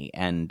for me.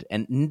 And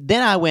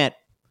then I went,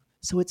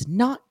 so it's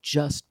not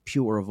just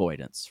pure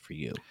avoidance for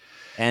you.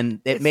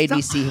 And it made me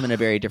see him in a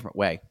very different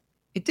way.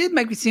 It did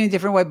make me see in a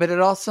different way, but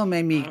it also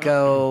made me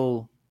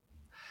go,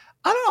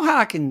 I don't know how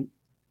I can,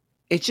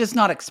 it's just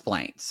not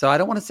explained. So I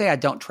don't want to say I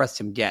don't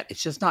trust him yet.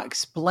 It's just not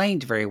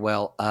explained very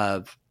well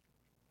of,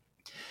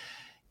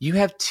 you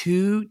have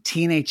 2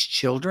 teenage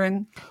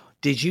children.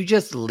 Did you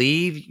just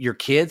leave your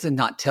kids and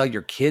not tell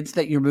your kids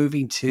that you're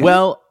moving too?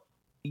 Well,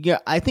 yeah,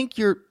 I think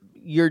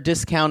you're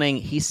discounting.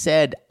 He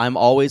said, I'm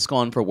always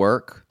gone for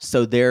work.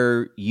 So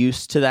they're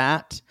used to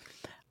that.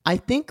 I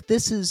think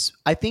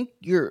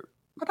you're,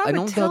 I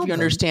don't know if you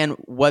understand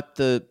what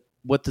the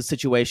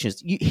situation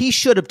is. He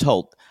should have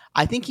told.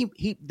 I think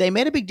they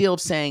made a big deal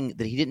of saying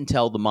that he didn't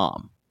tell the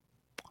mom.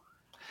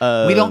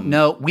 We don't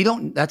know.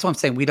 That's what I'm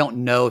saying. We don't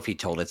know if he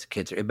told his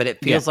kids, but it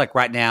feels like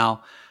right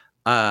now,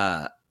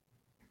 I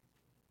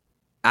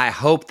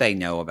hope they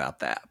know about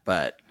that,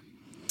 but.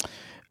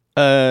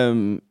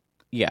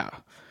 Yeah.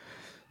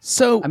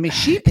 So, I mean,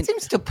 she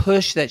seems to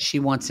push that she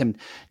wants him.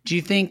 Do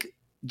you think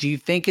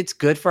it's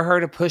good for her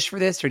to push for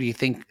this, or do you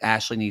think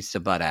Ashley needs to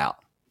butt out?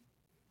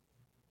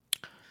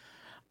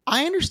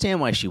 I understand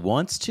why she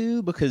wants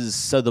to, because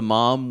so the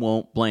mom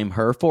won't blame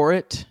her for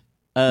it.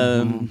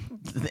 In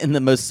the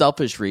most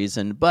selfish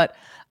reason, but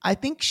I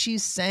think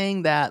she's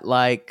saying that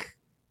like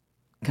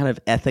kind of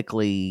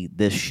ethically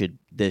this should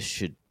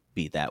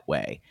be that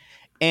way.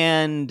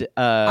 And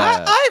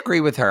I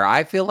agree with her.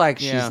 I feel like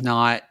she's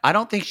not, I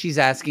don't think she's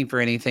asking for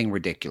anything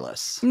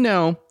ridiculous.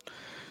 No.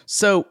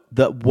 So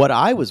what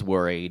I was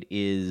worried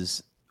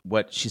is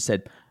what she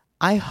said,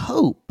 I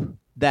hope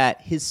that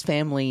his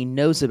family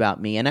knows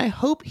about me, and I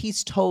hope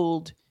he's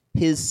told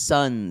his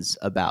sons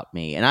about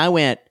me. And I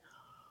went,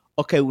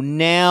 okay, well,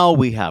 now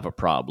we have a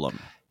problem.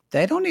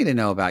 They don't need to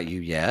know about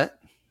you yet.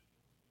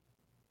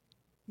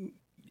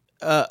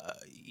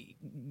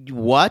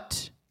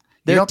 What?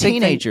 They're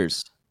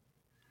teenagers.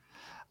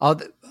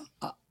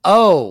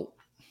 Oh,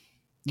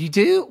 you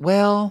do?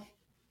 Well,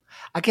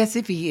 I guess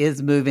if he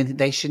is moving,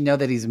 they should know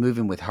that he's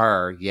moving with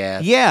her.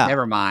 Yes. Yeah.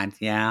 Never mind.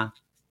 Yeah.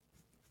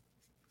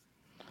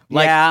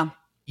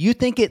 You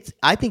think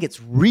I think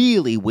it's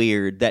really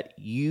weird that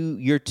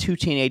your 2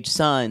 teenage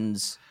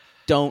sons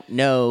don't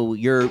know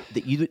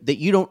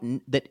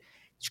that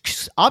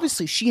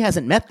obviously she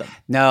hasn't met them.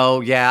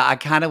 No, yeah, I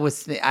kind of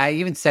was. I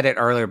even said it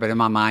earlier, but in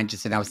my mind,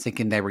 I was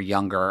thinking they were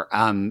younger.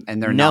 And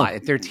they're not.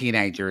 If they're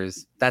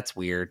teenagers, that's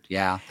weird.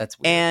 Yeah, that's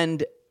weird.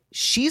 And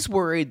she's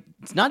worried.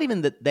 It's not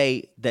even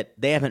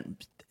that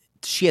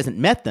she hasn't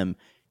met them.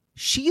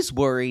 She's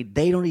worried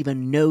they don't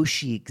even know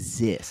she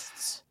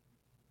exists.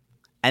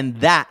 And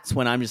that's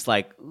when I'm just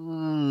like,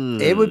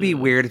 ugh. It would be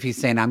weird if he's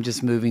saying, I'm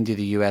just moving to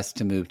the U.S.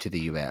 to move to the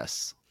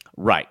U.S.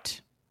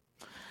 Right.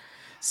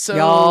 So,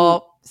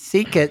 y'all,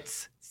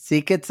 secrets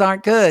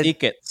aren't good.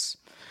 Secrets.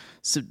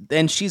 So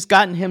then she's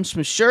gotten him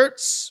some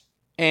shirts,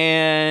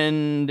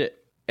 and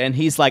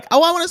he's like,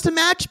 oh, I want us to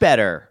match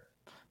better.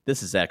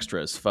 This is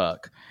extra as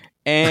fuck.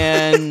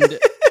 And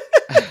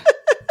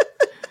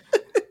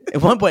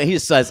at one point he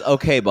just says,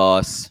 okay,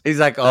 boss. He's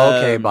like,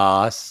 okay,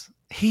 boss.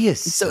 He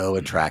is so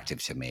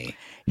attractive to me.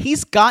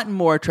 He's gotten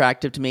more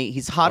attractive to me.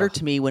 He's hotter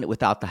to me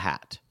without the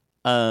hat.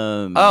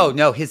 Oh,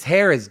 no, his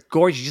hair is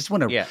gorgeous. You just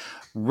want to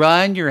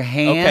run your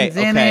hands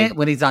in it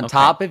when he's on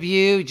top of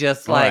you.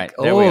 Just all like, right,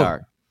 there we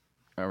are.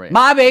 All right.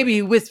 My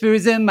baby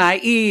whispers in my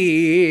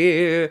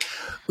ear.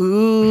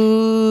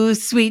 Ooh,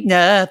 sweet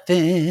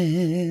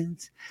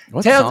nothings.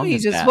 Tells me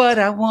just what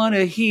I want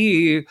to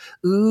hear.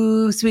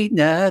 Ooh, sweet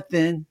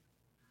nothing.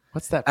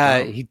 What's that?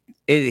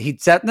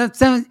 He'd set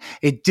something.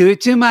 He'd do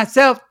it to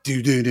myself.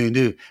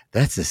 Do.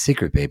 That's the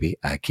secret, baby.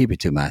 I keep it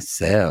to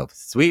myself.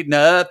 Sweet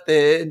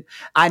nothing.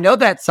 I know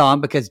that song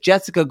because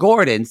Jessica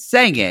Gordon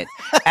sang it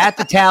at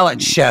the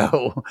talent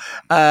show.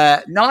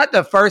 Not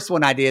the first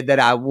one I did that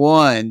I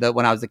won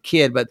when I was a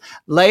kid, but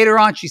later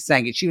on she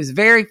sang it. She was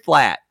very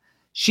flat.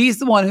 She's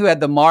the one who had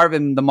the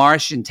Marvin the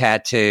Martian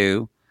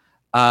tattoo.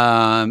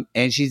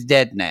 And she's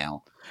dead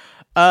now.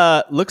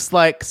 Looks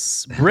like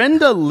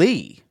Brenda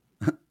Lee.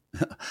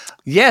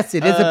 Yes,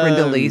 it is a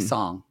Brenda Lee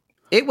song.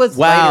 It was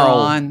later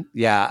on.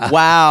 Yeah.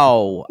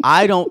 Wow.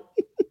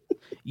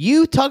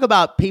 You talk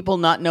about people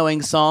not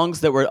knowing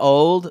songs that were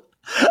old.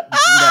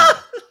 No.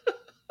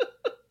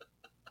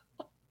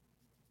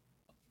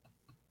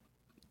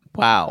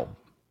 Wow.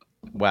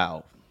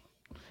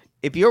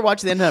 If you were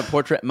watching the Internet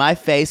Portrait, my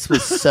face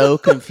was so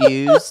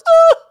confused.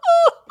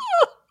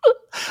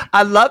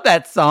 I love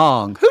that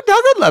song. Who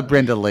doesn't love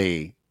Brenda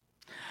Lee?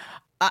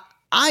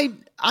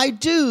 I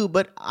do,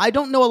 but I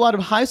don't know a lot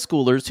of high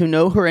schoolers who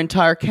know her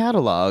entire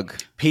catalog.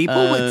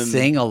 People would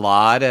sing a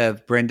lot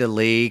of Brenda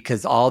Lee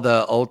because all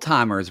the old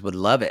timers would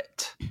love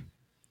it.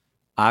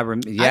 I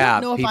don't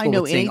know if I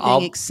know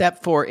anything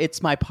except for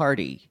 "It's My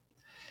Party."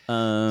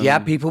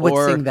 People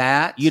would sing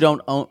that. You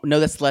don't own? No,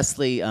 that's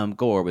Leslie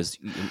Gore.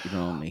 You don't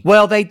own me.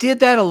 Well, they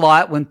did that a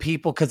lot when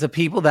because the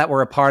people that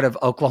were a part of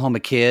Oklahoma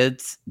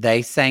Kids,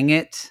 they sang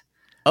it.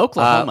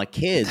 Oklahoma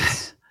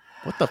Kids.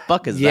 What the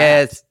fuck is that?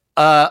 Yes.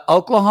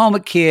 Oklahoma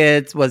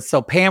Kids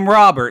Pam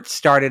Roberts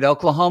started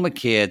Oklahoma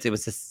Kids. It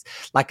was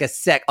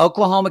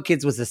Oklahoma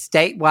Kids was a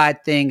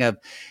statewide thing of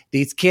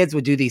these kids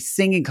would do these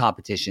singing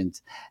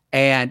competitions.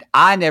 And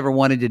I never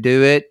wanted to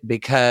do it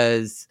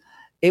because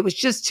it was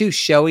just too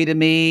showy to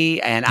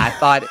me. And I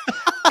thought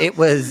it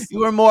was. You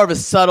were more of a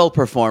subtle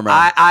performer.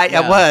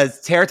 I was.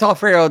 Tara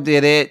Farrell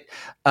did it.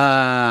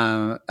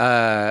 I'm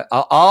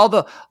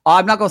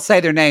not going to say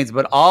their names,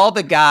 but all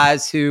the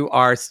guys who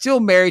are still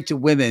married to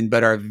women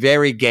but are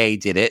very gay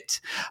did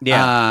it.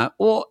 Yeah.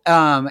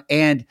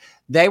 And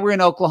they were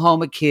in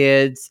Oklahoma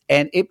Kids,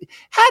 and it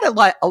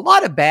had a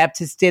lot of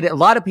Baptists did it. A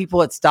lot of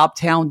people at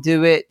Stoptown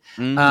do it,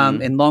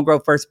 in Lone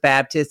Grove First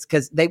Baptist,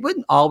 because they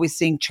wouldn't always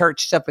sing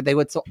church stuff, but they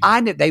would. So I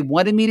knew they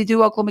wanted me to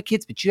do Oklahoma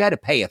Kids, but you had to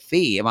pay a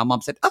fee. And my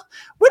mom said, "Oh,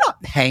 we're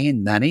not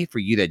paying money for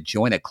you to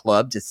join a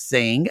club to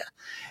sing."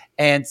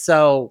 And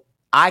so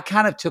I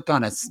kind of took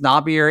on a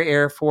snobbier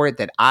air for it,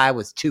 that I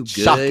was too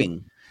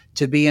good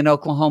to be in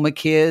Oklahoma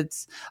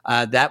Kids.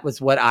 That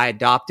was what I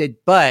adopted.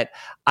 But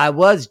I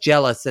was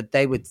jealous that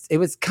it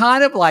was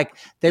kind of like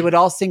they would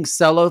all sing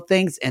solo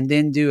things and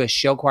then do a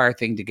show choir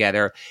thing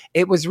together.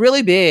 It was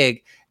really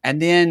big.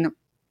 And then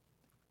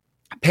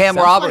Pam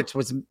Roberts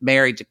was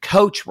married to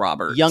Coach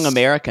Roberts. Young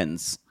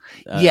Americans.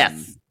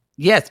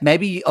 Yes,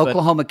 maybe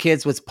Oklahoma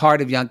Kids was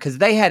part of Young, because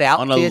they had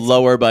outfits. On a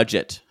lower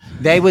budget.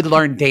 They would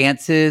learn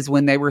dances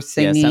when they were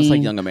singing. Yeah, sounds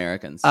like Young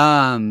Americans.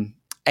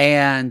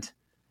 And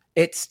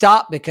it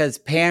stopped because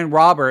Pam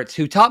Roberts,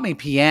 who taught me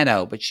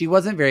piano, but she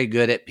wasn't very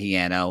good at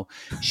piano.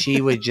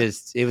 She would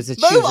she was a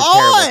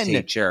terrible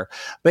teacher.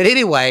 But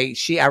anyway,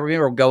 I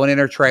remember going in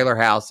her trailer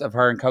house of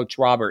her and Coach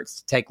Roberts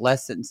to take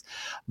lessons.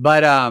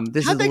 But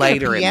this is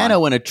later.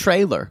 Piano in a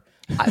trailer.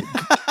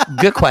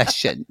 Good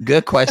question.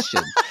 It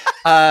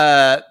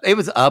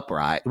was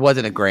upright. It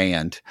wasn't a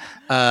grand.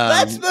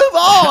 Let's move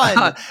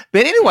on.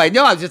 But anyway,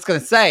 no, I was just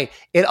going to say,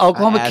 in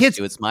Oklahoma Kids,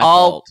 it's my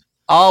fault.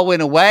 All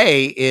went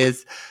away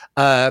is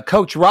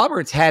Coach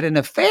Roberts had an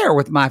affair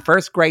with my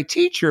first grade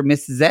teacher,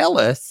 Mrs.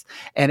 Ellis,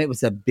 and it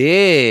was a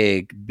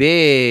big,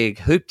 big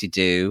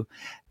hoop-de-doo.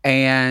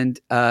 And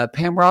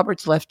Pam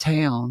Roberts left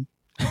town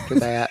after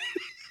that.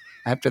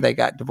 After they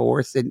got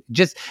divorced, and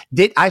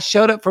I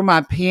showed up for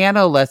my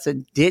piano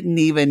lesson, didn't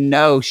even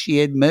know she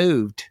had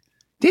moved.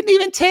 Didn't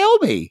even tell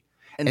me.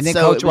 And then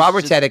so Coach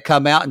Roberts had to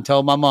come out and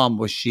told my mom,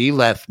 well, she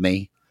left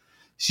me.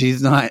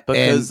 She's not.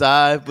 Because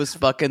I was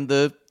fucking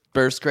the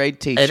first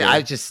grade teacher. And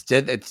I just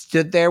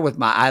stood there with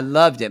I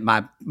loved it.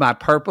 My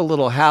purple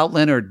little Hal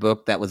Leonard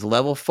book that was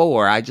level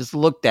 4. I just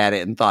looked at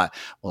it and thought,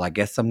 well, I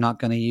guess I'm not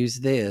going to use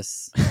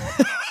this.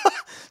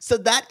 So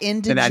that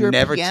ended your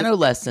piano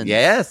lesson.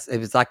 Yes. It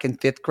was like in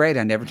 5th grade.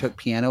 I never took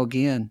piano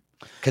again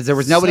because there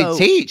was nobody to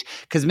teach.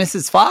 Because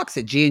Mrs. Fox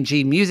at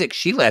G&G Music,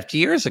 she left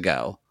years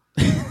ago.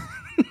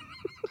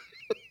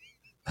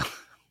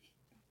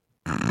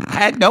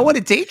 I had no one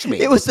to teach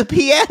me. It was the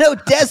piano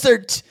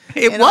desert.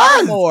 It was.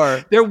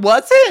 Ardmore. There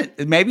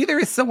wasn't. Maybe there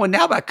is someone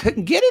now, but I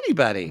couldn't get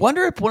anybody.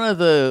 Wonder if one of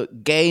the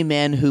gay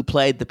men who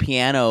played the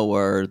piano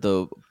or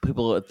the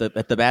people at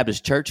the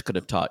Baptist church could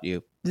have taught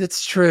you.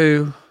 It's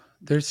true.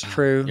 There's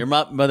true. Your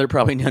mother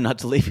probably knew not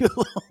to leave you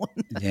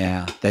alone.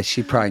 Yeah, that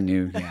she probably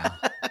knew. Yeah,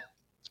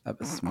 that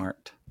was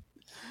smart.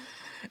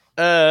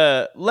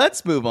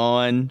 Let's move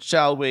on,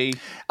 shall we?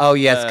 Oh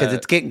yes, because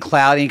it's getting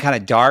cloudy and kind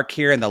of dark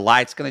here, and the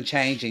light's going to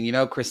change.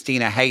 And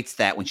Christina hates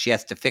that when she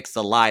has to fix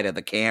the light of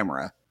the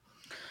camera.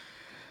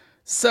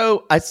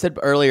 So I said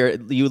earlier,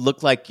 you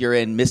look like you're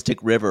in Mystic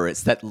River.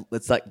 It's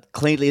like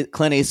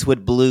Clint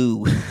Eastwood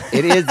blue.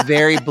 It is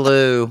very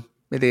blue.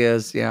 It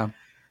is, yeah.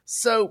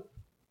 So,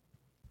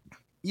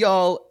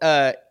 y'all,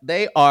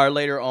 they are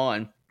later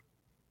on.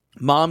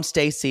 Mom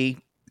Stacy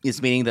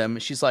is meeting them.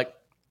 She's like,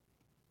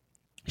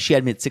 she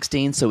had me at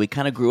 16, so we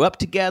kind of grew up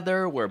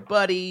together. We're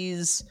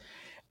buddies.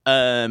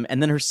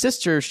 And then her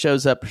sister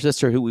shows up, her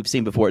sister who we've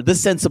seen before, the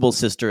sensible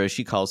sister, as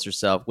she calls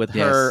herself, with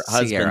her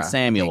husband, Sierra.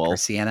 Samuel.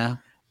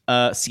 Sienna.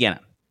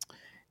 Sienna.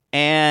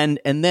 And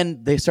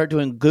then they start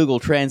doing Google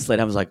Translate.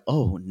 I was like,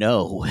 oh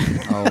no.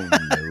 Oh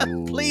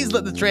no. Please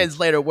let the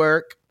translator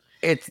work.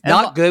 It's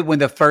not good when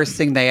the first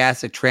thing they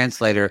ask a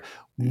translator,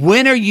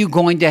 when are you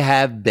going to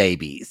have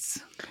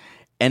babies?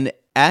 And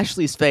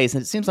Ashley's face,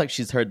 and it seems like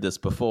she's heard this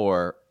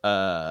before,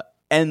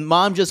 and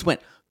Mom just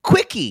went,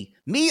 quickie,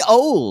 me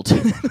old.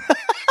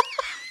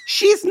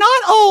 She's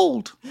not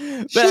old.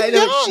 But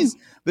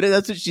but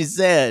that's what she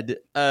said.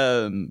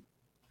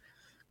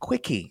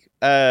 Quickie.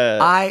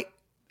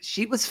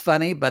 She was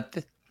funny,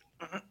 but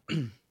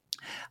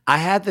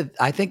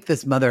I think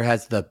this mother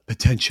has the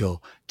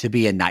potential to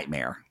be a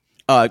nightmare.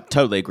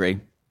 Totally agree.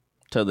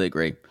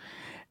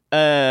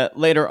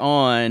 Later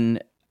on,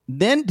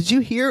 then did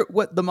you hear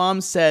what the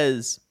mom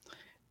says?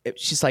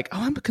 She's like,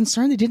 oh, I'm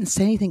concerned they didn't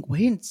say anything. We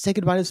didn't say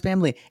goodbye to his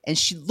family. And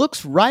she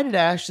looks right at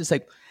Ash. She's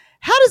like,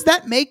 how does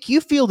that make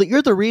you feel that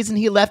you're the reason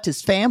he left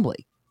his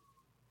family?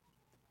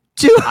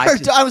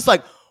 I was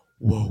like,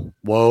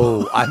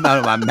 whoa. I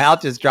know my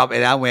mouth just dropped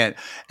and I went,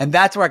 and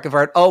that's where I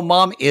confirmed, oh,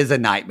 Mom is a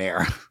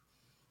nightmare.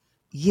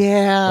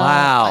 Yeah.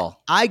 Wow.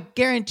 I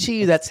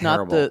guarantee you that's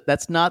not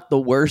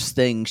the worst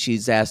thing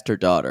she's asked her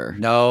daughter.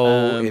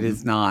 No, it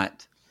is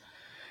not.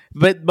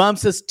 But Mom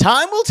says,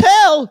 time will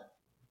tell.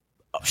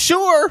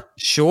 Sure.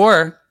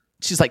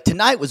 She's like,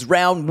 tonight was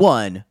round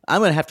 1. I'm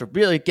going to have to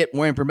really get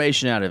more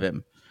information out of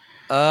him.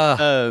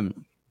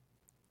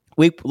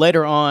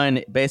 Later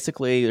on,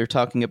 basically, they're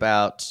talking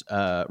about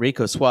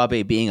Rico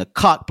Suave being a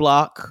cock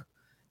block.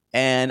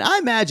 And I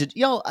imagine,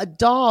 a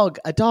dog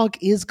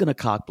is going to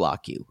cock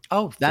block you.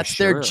 Oh, that's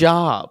their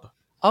job.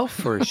 Oh,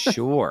 for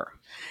sure.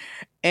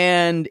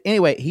 And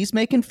anyway, he's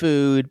making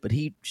food, but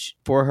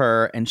for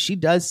her, and she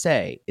does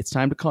say, it's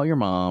time to call your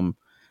mom.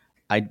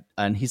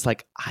 And he's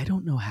like, I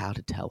don't know how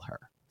to tell her.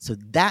 So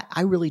that,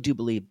 I really do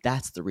believe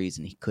that's the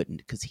reason he couldn't,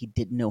 because he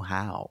didn't know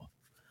how.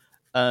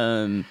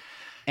 And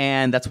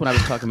that's what I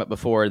was talking about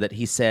before, that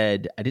he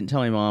said, I didn't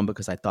tell my mom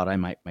because I thought I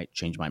might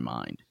change my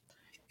mind.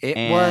 It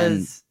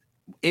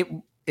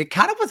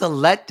kind of was a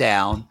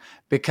letdown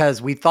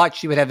because we thought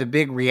she would have a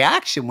big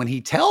reaction when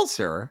he tells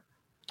her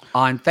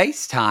on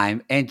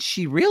FaceTime, and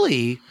she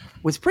really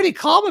was pretty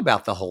calm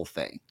about the whole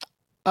thing.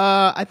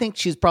 I think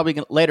she's probably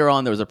going to, later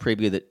on, there was a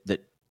preview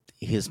that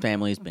his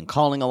family's been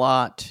calling a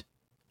lot.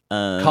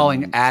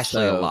 Calling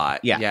Ashley a lot.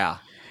 Yeah.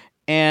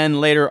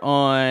 And later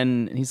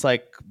on, he's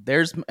like,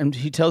 and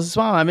he tells his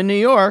mom, I'm in New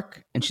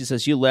York. And she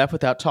says, you left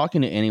without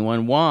talking to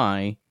anyone.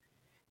 Why?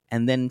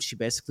 And then she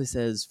basically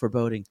says,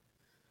 foreboding,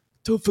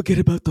 don't forget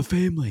about the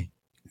family.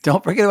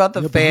 Don't forget about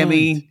the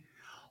family. Behind.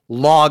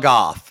 Log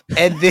off.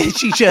 And then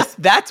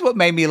that's what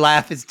made me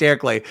laugh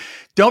hysterically.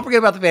 Don't forget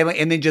about the family.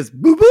 And then just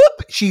boop,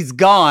 boop, she's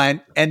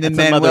gone. And then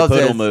Manuel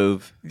says,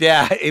 move.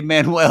 Yeah.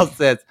 Manuel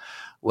says,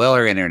 well,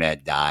 her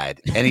internet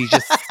died. And he's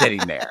just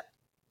sitting there.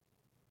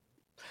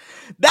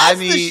 That's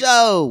the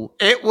show.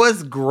 It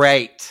was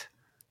great.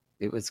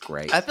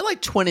 I feel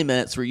like 20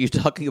 minutes were you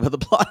talking about the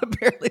plot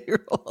apparently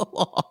all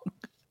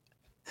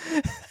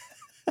along.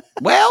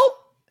 Well,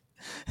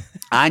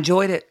 I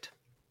enjoyed it.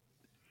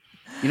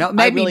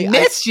 Made me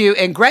miss you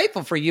and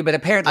grateful for you, but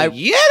apparently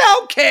you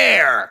don't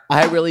care.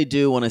 I really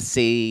do want to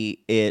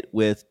see it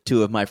with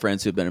 2 of my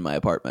friends who've been in my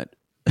apartment.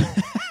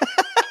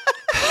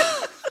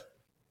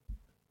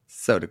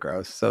 So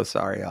gross. So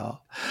sorry,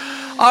 y'all.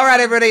 All right,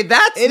 everybody.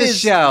 That's the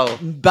show.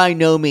 By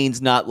no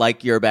means not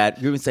like you're bad.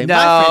 You're saying, no,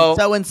 my friend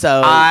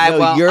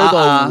so-and-so. You're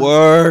the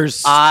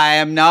worst. I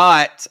am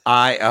not.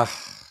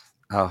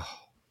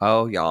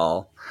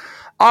 Y'all.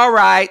 All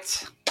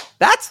right.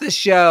 That's the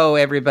show,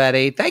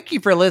 everybody. Thank you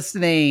for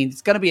listening.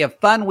 It's going to be a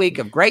fun week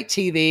of great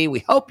TV. We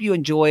hope you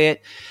enjoy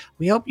it.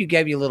 We hope you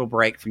gave you a little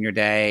break from your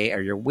day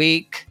or your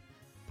week.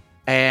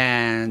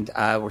 And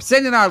we're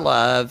sending our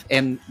love.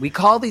 And we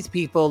call these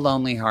people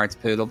Lonely Hearts,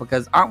 Poodle,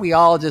 because aren't we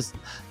all just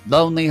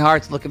lonely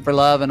hearts looking for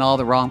love in all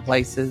the wrong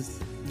places?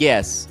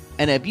 Yes.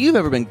 And if you've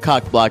ever been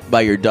cock-blocked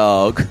by your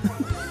dog,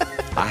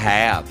 I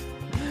have.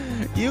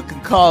 You can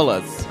call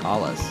us.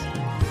 Call us.